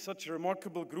being such a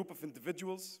remarkable group of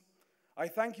individuals. I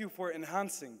thank you for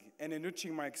enhancing and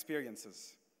enriching my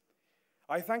experiences.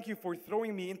 I thank you for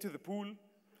throwing me into the pool.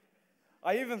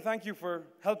 I even thank you for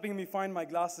helping me find my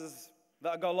glasses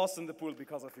that got lost in the pool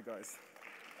because of you guys.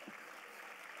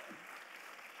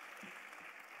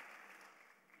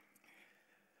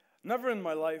 Never in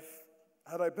my life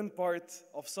had I been part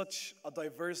of such a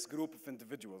diverse group of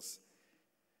individuals,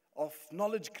 of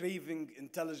knowledge-craving,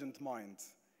 intelligent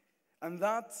minds. And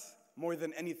that, more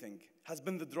than anything, has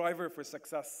been the driver for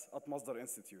success at Masdar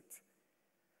Institute.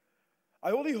 I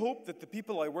only hope that the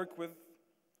people I work with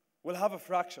will have a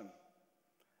fraction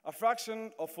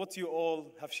of what you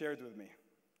all have shared with me.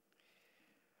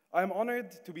 I am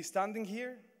honored to be standing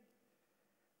here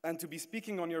and to be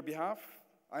speaking on your behalf.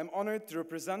 I am honored to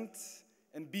represent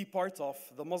and be part of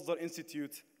the Masdar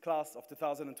Institute class of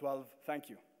 2012. Thank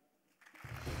you.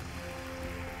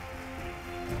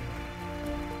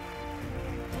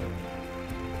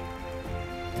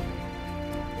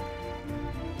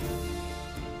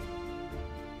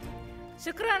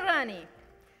 شكراً راني.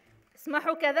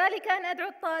 اسمحوا كذلك أن أدعو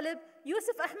الطالب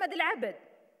يوسف أحمد العبد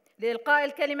لإلقاء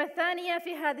الكلمة الثانية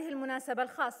في هذه المناسبة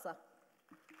الخاصة.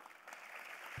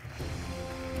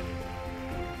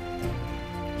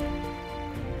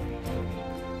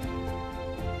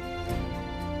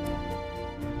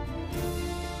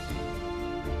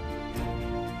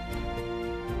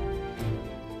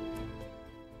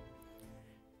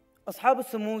 أصحاب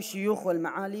السمو الشيوخ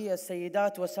والمعالي،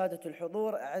 السيدات والسادة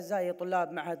الحضور، أعزائي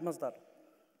طلاب معهد مصدر،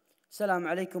 السلام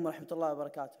عليكم ورحمة الله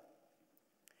وبركاته.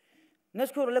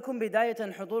 نشكر لكم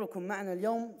بداية حضوركم معنا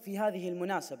اليوم في هذه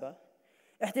المناسبة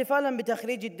احتفالاً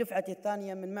بتخريج الدفعة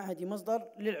الثانية من معهد مصدر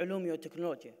للعلوم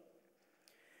والتكنولوجيا.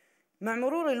 مع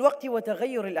مرور الوقت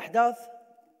وتغير الأحداث،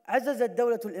 عززت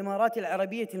دولة الإمارات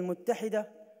العربية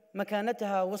المتحدة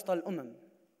مكانتها وسط الأمم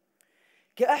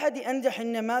كأحد أنجح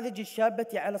النماذج الشابة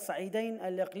على الصعيدين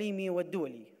الإقليمي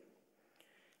والدولي.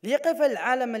 ليقف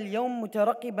العالم اليوم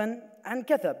مترقباً عن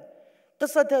كثب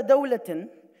قصة دولة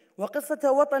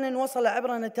وقصة وطن وصل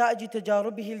عبر نتائج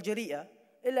تجاربه الجريئة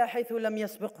إلى حيث لم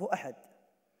يسبقه أحد،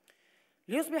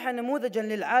 ليصبح نموذجاً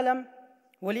للعالم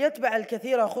وليتبع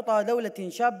الكثير خطى دولة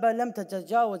شابة لم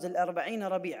تتجاوز 40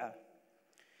 ربيعاً،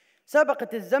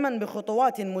 سابقت الزمن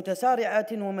بخطوات متسارعة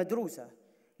ومدروسة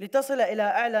لتصل إلى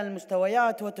أعلى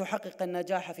المستويات وتحقق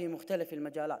النجاح في مختلف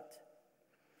المجالات.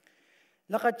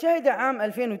 لقد شهد عام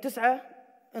 2009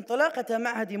 انطلاقة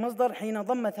معهد مصدر حين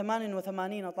ضم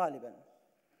 88 طالباً،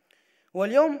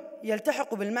 واليوم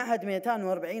يلتحق بالمعهد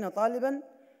 240 طالباً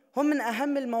هم من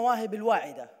أهم المواهب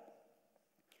الواعدة،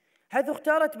 حيث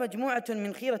اختارت مجموعة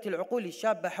من خيرة العقول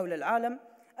الشابة حول العالم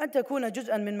أن تكون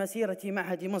جزءاً من مسيرة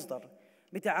معهد مصدر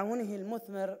بتعاونه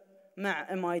المثمر مع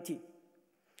MIT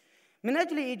من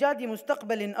أجل إيجاد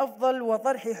مستقبل أفضل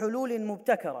وطرح حلول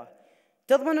مبتكرة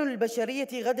تضمن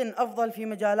للبشرية غد أفضل في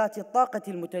مجالات الطاقة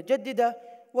المتجددة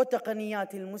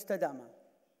والتقنيات المستدامة.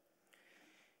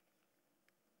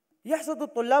 يحصد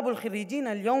الطلاب الخريجين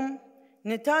اليوم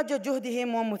نتاج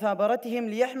جهدهم ومثابرتهم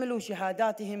ليحملوا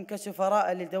شهاداتهم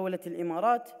كسفراء لدولة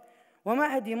الإمارات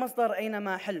ومعهد مصدر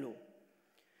أينما حلوا.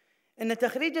 إن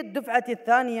تخريج الدفعة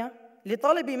الثانية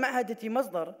لطلب معهد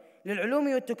مصدر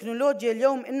للعلوم والتكنولوجيا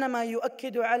اليوم إنما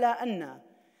يؤكد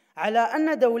على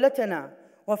أن دولتنا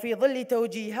وفي ظل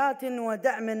توجيهات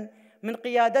ودعم من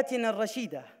قيادتنا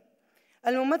الرشيدة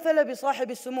الممثلة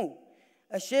بصاحب السمو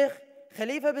الشيخ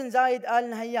خليفة بن زايد آل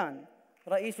نهيان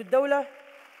رئيس الدولة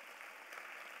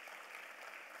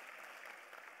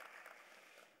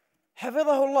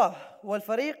حفظه الله،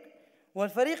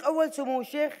 والفريق أول سمو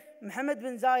الشيخ محمد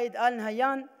بن زايد آل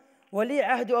نهيان ولي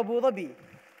عهد أبو ظبي،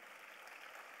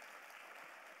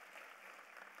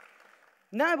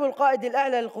 نائب القائد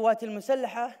الأعلى للقوات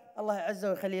المسلحة الله يعزه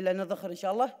ويخليه لنا ذخر إن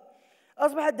شاء الله.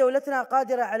 أصبحت دولتنا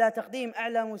قادرة على تقديم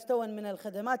أعلى مستوى من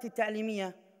الخدمات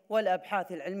التعليمية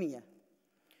والأبحاث العلمية.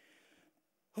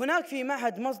 هناك في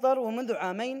معهد مصدر ومنذ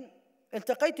عامين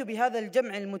التقيت بهذا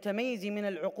الجمع المتميز من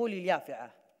العقول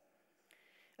اليافعة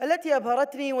التي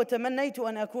أبهرتني وتمنيت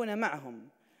أن أكون معهم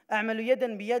أعمل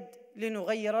يداً بيد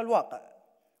لنغير الواقع.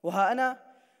 وها أنا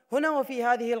هنا وفي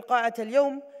هذه القاعة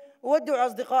اليوم أودع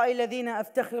أصدقائي الذين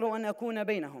أفتخر أن أكون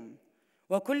بينهم،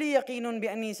 وكل يقين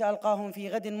بأني سألقاهم في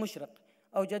غد مشرق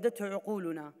أوجدته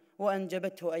عقولنا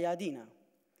وأنجبته أيادينا.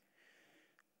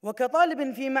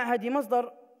 وكطالب في معهد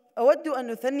مصدر أود أن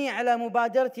أثني على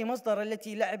مبادرة مصدر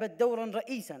التي لعبت دوراً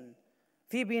رئيساً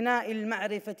في بناء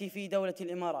المعرفة في دولة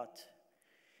الإمارات،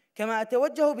 كما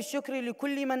أتوجه بالشكر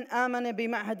لكل من آمن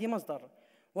بمعهد مصدر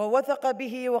ووثق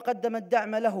به وقدم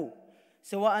الدعم له،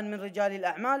 سواء من رجال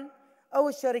الأعمال أو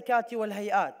الشركات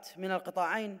والهيئات من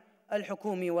القطاعين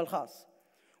الحكومي والخاص،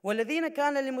 والذين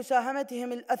كان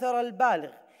لمساهمتهم الأثر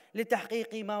البالغ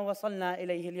لتحقيق ما وصلنا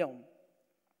إليه اليوم.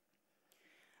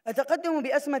 أتقدم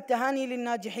بأسمى التهاني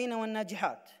للناجحين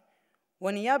والناجحات،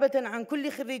 ونيابة عن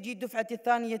كل خريجي الدفعة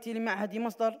الثانية لمعهد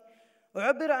مصدر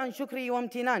أعبر عن شكري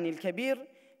وامتناني الكبير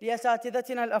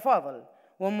لأساتذتنا الأفاضل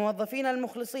وموظفينا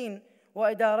المخلصين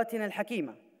وإدارتنا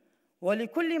الحكيمة،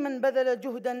 ولكل من بذل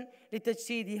جهداً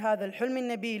لتجسيد هذا الحلم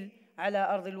النبيل على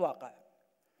أرض الواقع.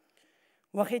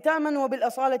 وختاماً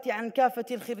وبالأصالة عن كافة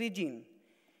الخريجين،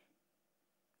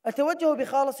 أتوجه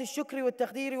بخالص الشكر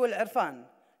والتقدير والعرفان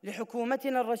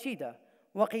لحكومتنا الرشيدة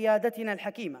وقيادتنا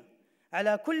الحكيمة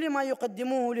على كل ما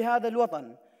يقدموه لهذا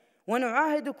الوطن،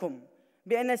 ونعاهدكم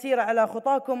بأن نسير على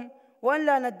خطاكم وأن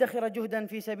لا ندخر جهداً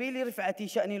في سبيل رفعة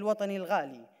شأن الوطن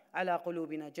الغالي على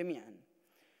قلوبنا جميعاً.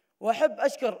 وأحب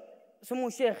أشكر سمو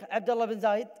الشيخ عبد الله بن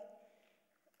زايد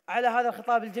على هذا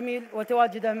الخطاب الجميل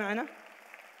وتواجده معنا،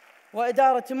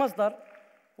 وإدارة مصدر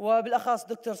وبالأخص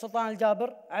دكتور سلطان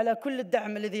الجابر على كل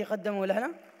الدعم الذي قدمه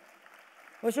لنا،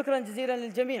 وشكرا جزيلا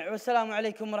للجميع، والسلام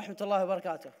عليكم ورحمة الله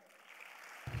وبركاته.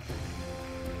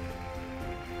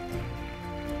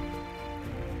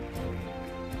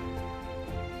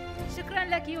 شكرا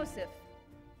لك يوسف.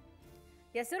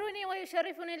 يسرني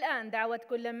ويشرفني الآن دعوة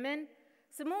كل من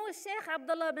سمو الشيخ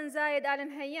عبد الله بن زايد آل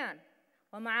نهيان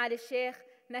ومعالي الشيخ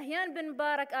نهيان بن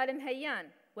مبارك آل نهيان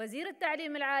وزير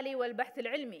التعليم العالي والبحث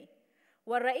العلمي،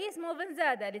 والرئيس مو بن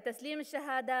زادة لتسليم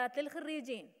الشهادات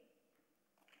للخريجين.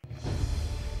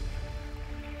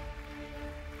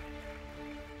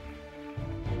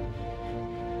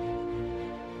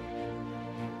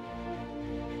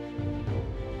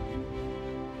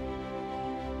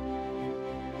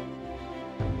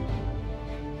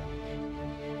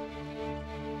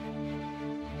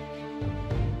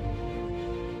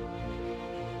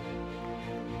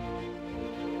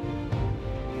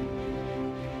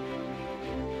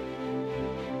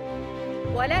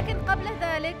 ولكن قبل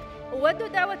ذلك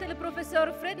أود دعوة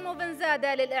البروفيسور فريد مو بن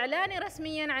زادة للإعلان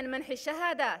رسمياً عن منح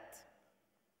الشهادات.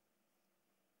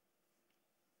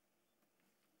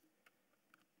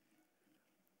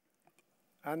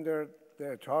 Under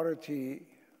the authority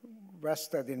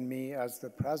vested in me as the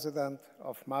president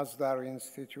of Masdar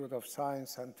Institute of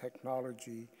Science and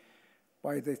Technology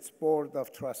by its Board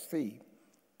of Trustees,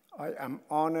 I am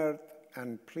honored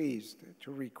and pleased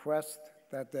to request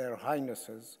that Their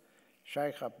Highnesses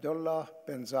Sheikh Abdullah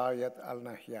bin Zayed Al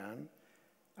Nahyan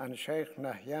and Sheikh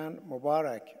Nahyan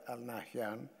Mubarak Al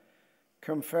Nahyan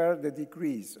confer the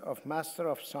degrees of Master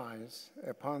of Science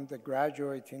upon the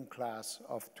graduating class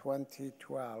of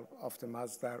 2012 of the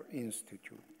Masdar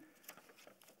Institute.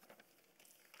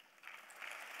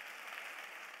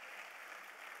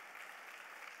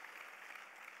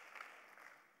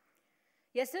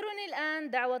 يسرني الآن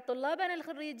دعوة طلابنا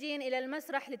الخريجين إلى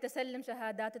المسرح لتسلم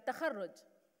شهادات التخرج.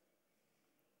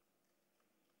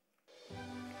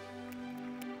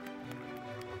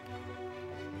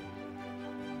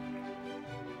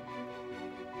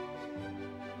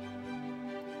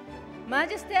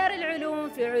 ماجستير العلوم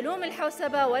في علوم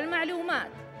الحوسبة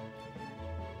والمعلومات.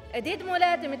 أديد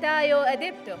مولات متايو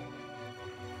أديبتو.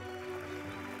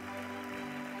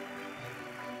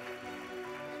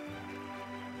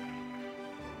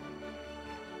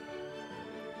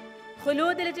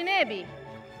 خلود الجنيبي.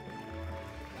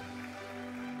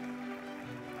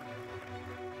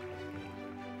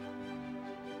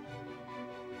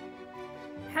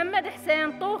 محمد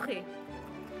حسين طوخي.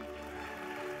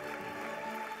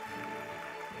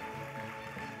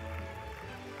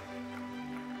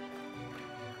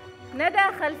 ندى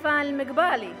خلفان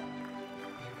المقبالي.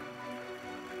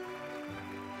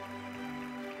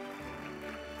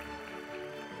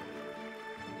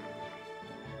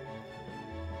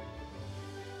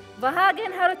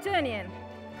 فهاجن هاروتونيان.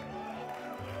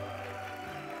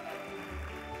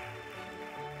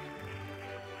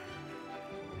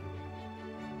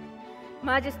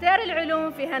 ماجستير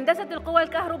العلوم في هندسة القوى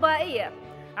الكهربائية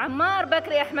عمار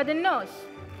بكري أحمد النوش.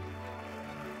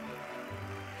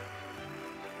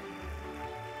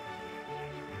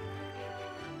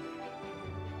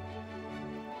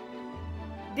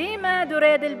 ديما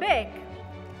دريد البيك.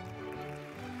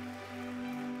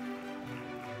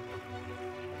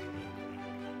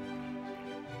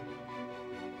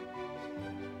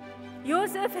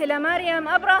 يوسف هلا مريم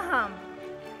أبراهام.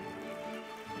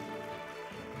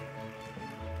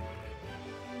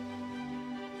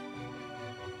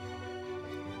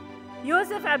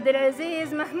 يوسف عبد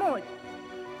العزيز محمود.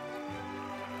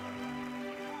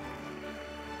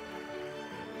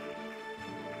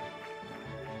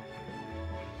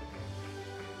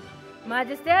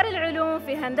 ماجستير العلوم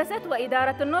في هندسة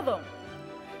وإدارة النظم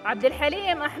عبد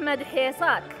الحليم أحمد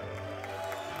حيصاك.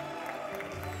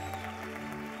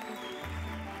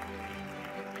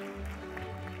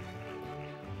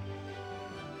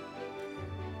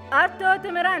 أرتو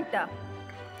تيميرانتا.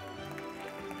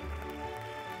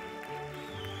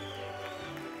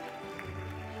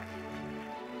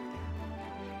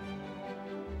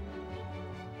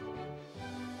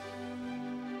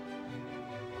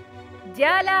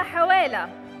 جالا حويلة.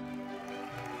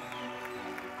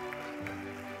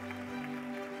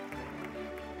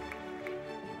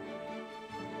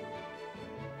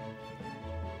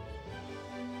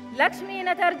 لكشمي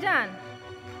نترجان.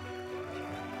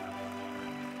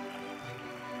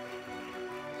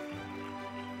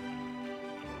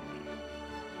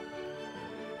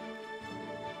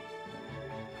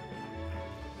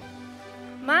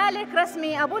 مالك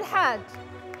رسمي أبو الحاج.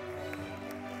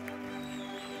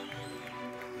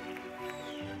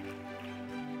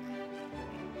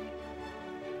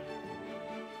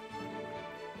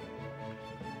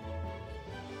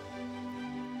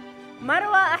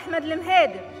 مروى أحمد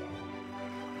المهيدر.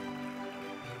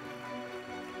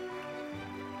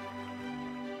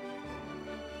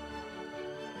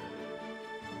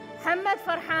 محمد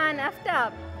فرحان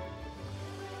أفتاب.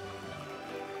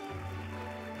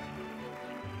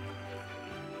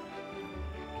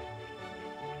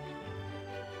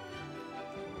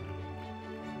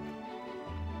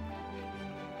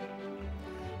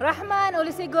 رحمن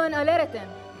أوليسيغون أوليرتن.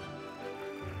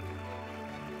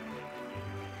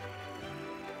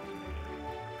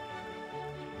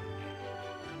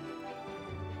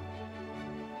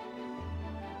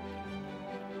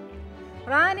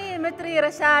 راني متري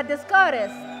رشاد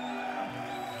ديسكورس.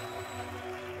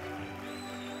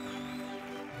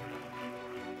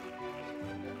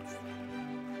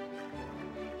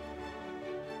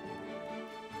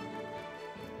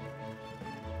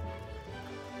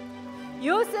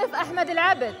 يوسف أحمد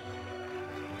العبد.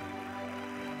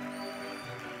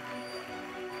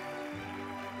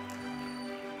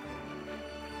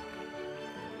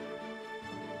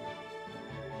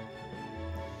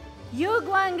 يو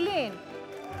غوانغ لين.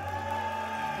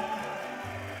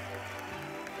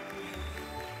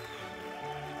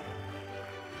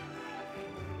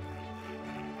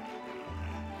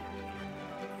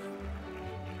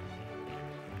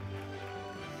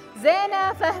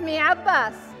 زينة فهمي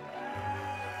عباس.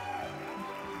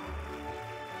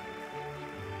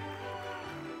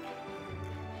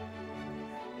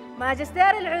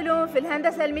 ماجستير العلوم في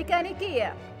الهندسة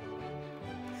الميكانيكية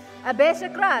أبي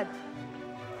شكراد.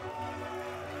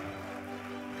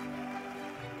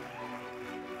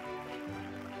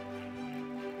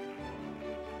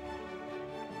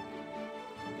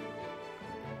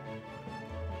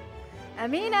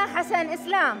 أمينة حسن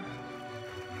إسلام.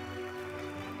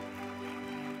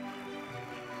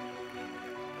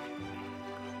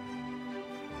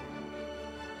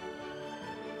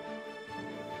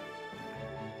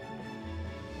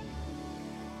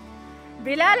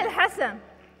 بلال الحسن.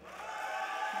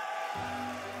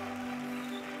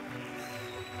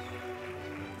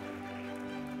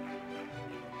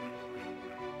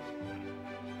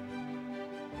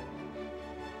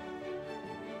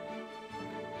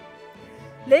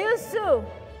 ليوسو.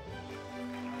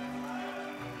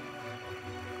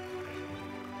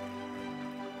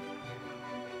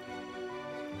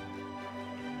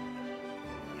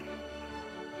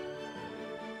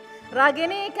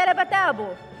 راجني كلبتابو.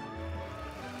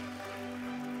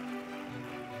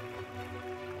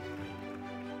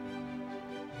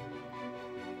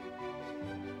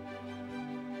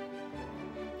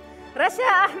 رشا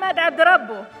أحمد عبد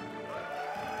ربه.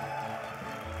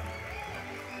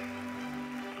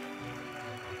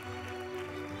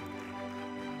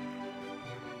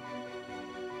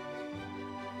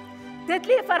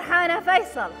 تتلي فرحانة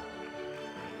فيصل.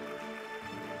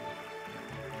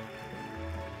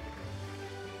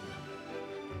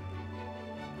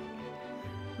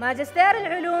 ماجستير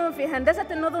العلوم في هندسة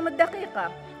النظم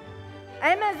الدقيقة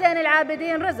أيمن زين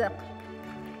العابدين رزق.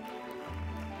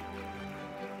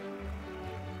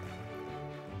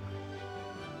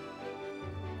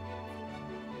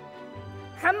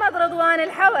 محمد رضوان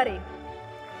الحوري.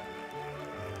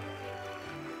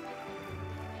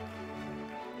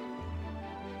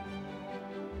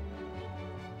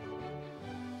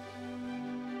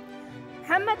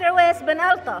 محمد عويس بن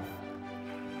ألطف.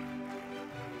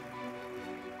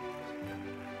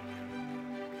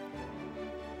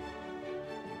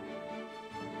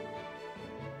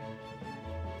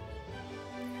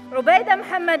 عبيدة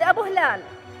محمد أبو هلال.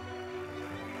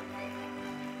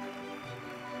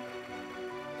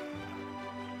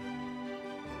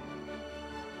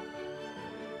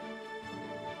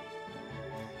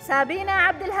 سابينا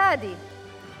عبد الهادي.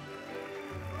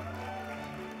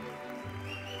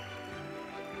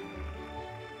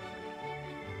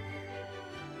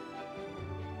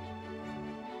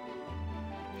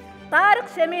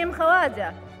 طارق شميم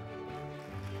خواجة،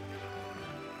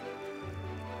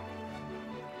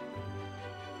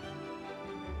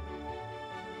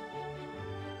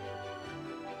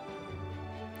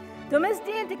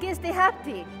 تومستين تكيستي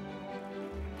هابتي،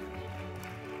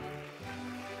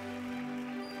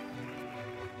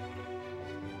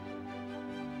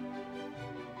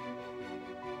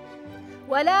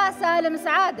 ولاء سالم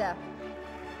سعادة،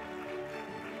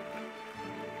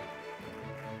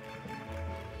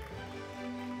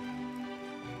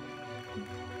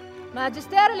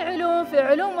 ماجستير العلوم في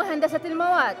علوم وهندسة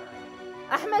المواد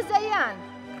أحمد زيان،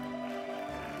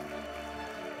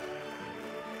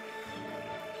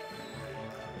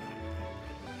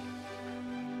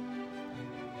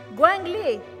 جوانغ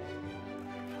لي،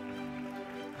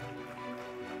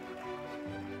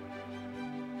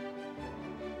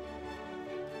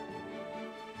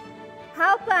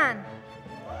 هاو بان،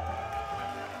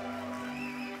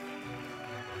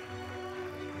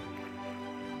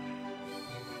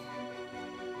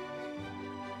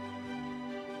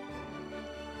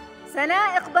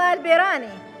 سناء إقبال بيراني،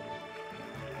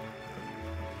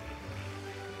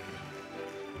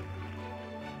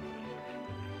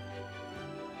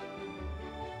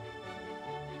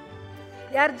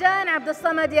 يرجان عبد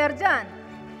الصمد يرجان،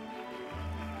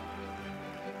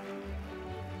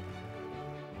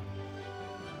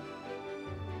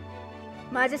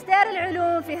 ماجستير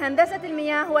العلوم في هندسة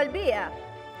المياه والبيئة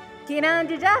كينان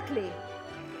جاكلي،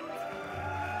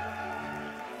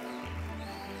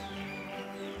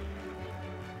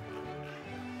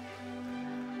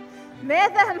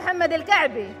 ميثة محمد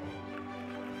الكعبي،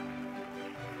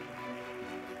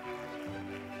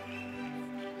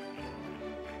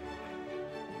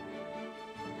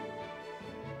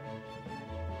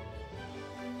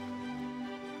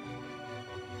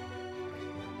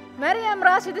 مريم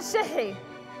راشد الشحي،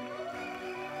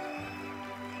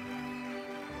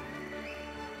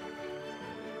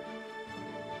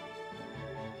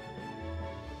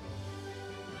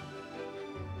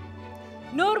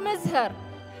 نور مزهر،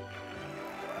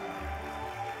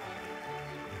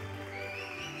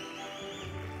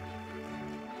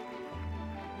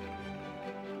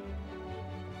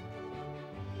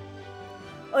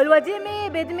 الوديمي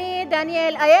بدمي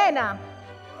دانيال أيانا،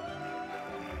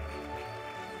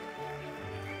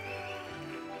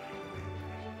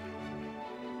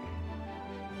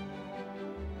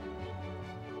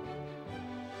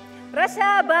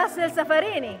 رشا باسل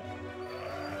سفريني،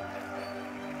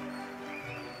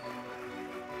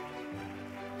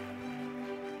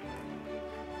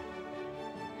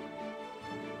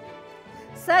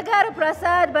 ساغر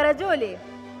براساد برجولي،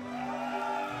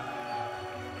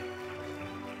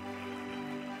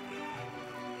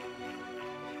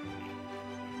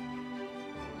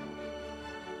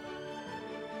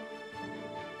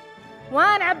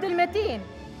 وان عبد المتين،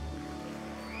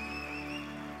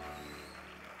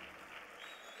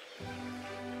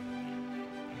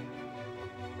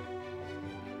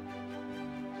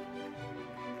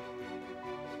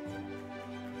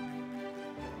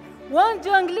 وان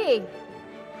جونغ لي،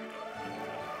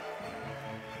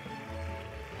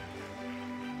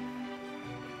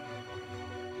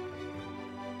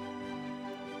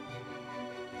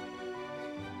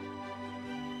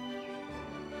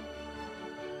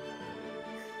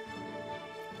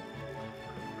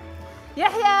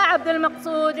 يحيى عبد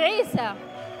المقصود عيسى،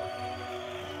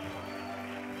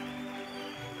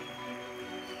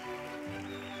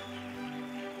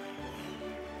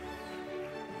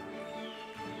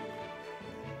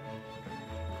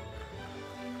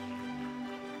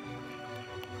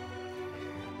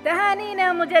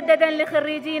 تهانينا مجددا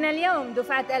لخريجين اليوم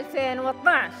دفعة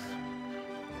 2012،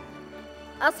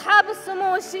 أصحاب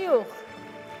السمو الشيوخ،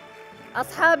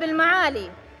 أصحاب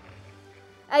المعالي،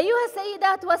 أيها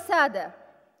السيدات والسادة،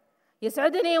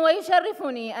 يسعدني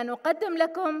ويشرفني أن أقدم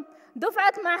لكم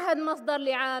دفعة معهد مصدر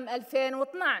لعام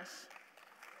 2012.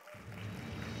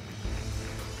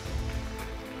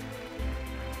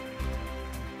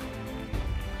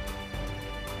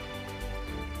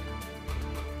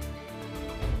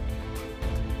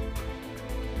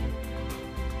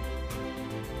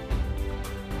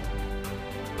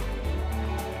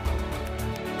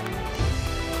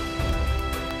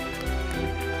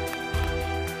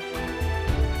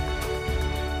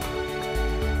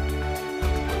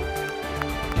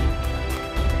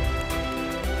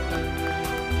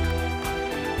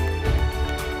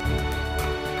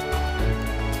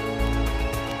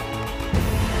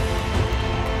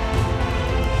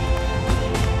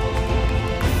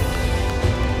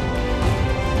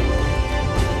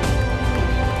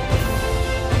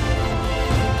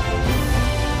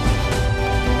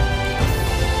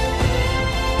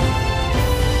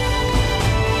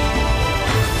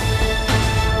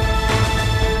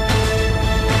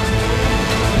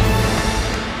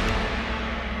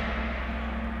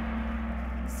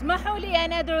 لي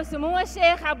أن أدعو سمو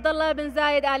الشيخ عبد الله بن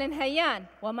زايد آل نهيان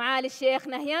ومعالي الشيخ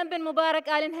نهيان بن مبارك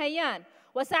آل نهيان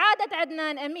وسعادة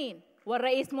عدنان أمين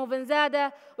والرئيس موفن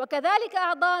زادة وكذلك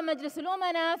أعضاء مجلس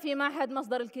الأمناء في معهد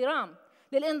مصدر الكرام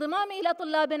للانضمام إلى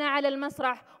طلابنا على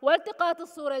المسرح والتقاط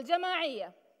الصورة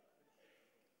الجماعية.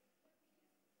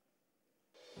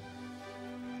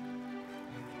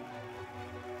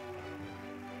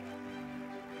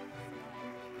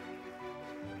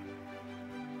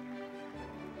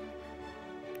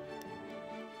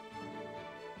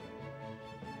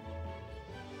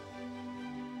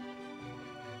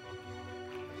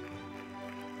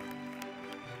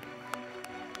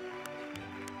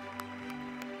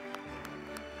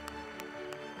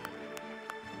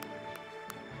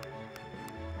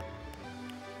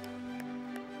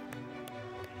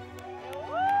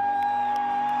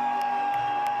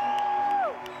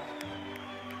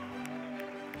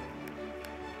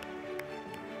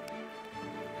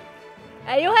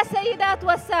 أيها السيدات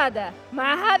والسادة،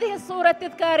 مع هذه الصورة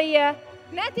التذكارية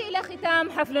نأتي إلى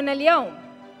ختام حفلنا اليوم.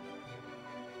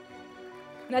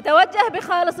 نتوجه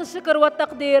بخالص الشكر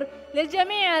والتقدير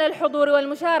للجميع على الحضور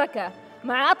والمشاركة،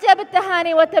 مع أطيب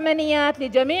التهاني والتمنيات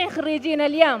لجميع خريجين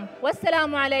اليوم،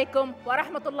 والسلام عليكم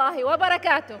ورحمة الله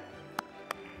وبركاته.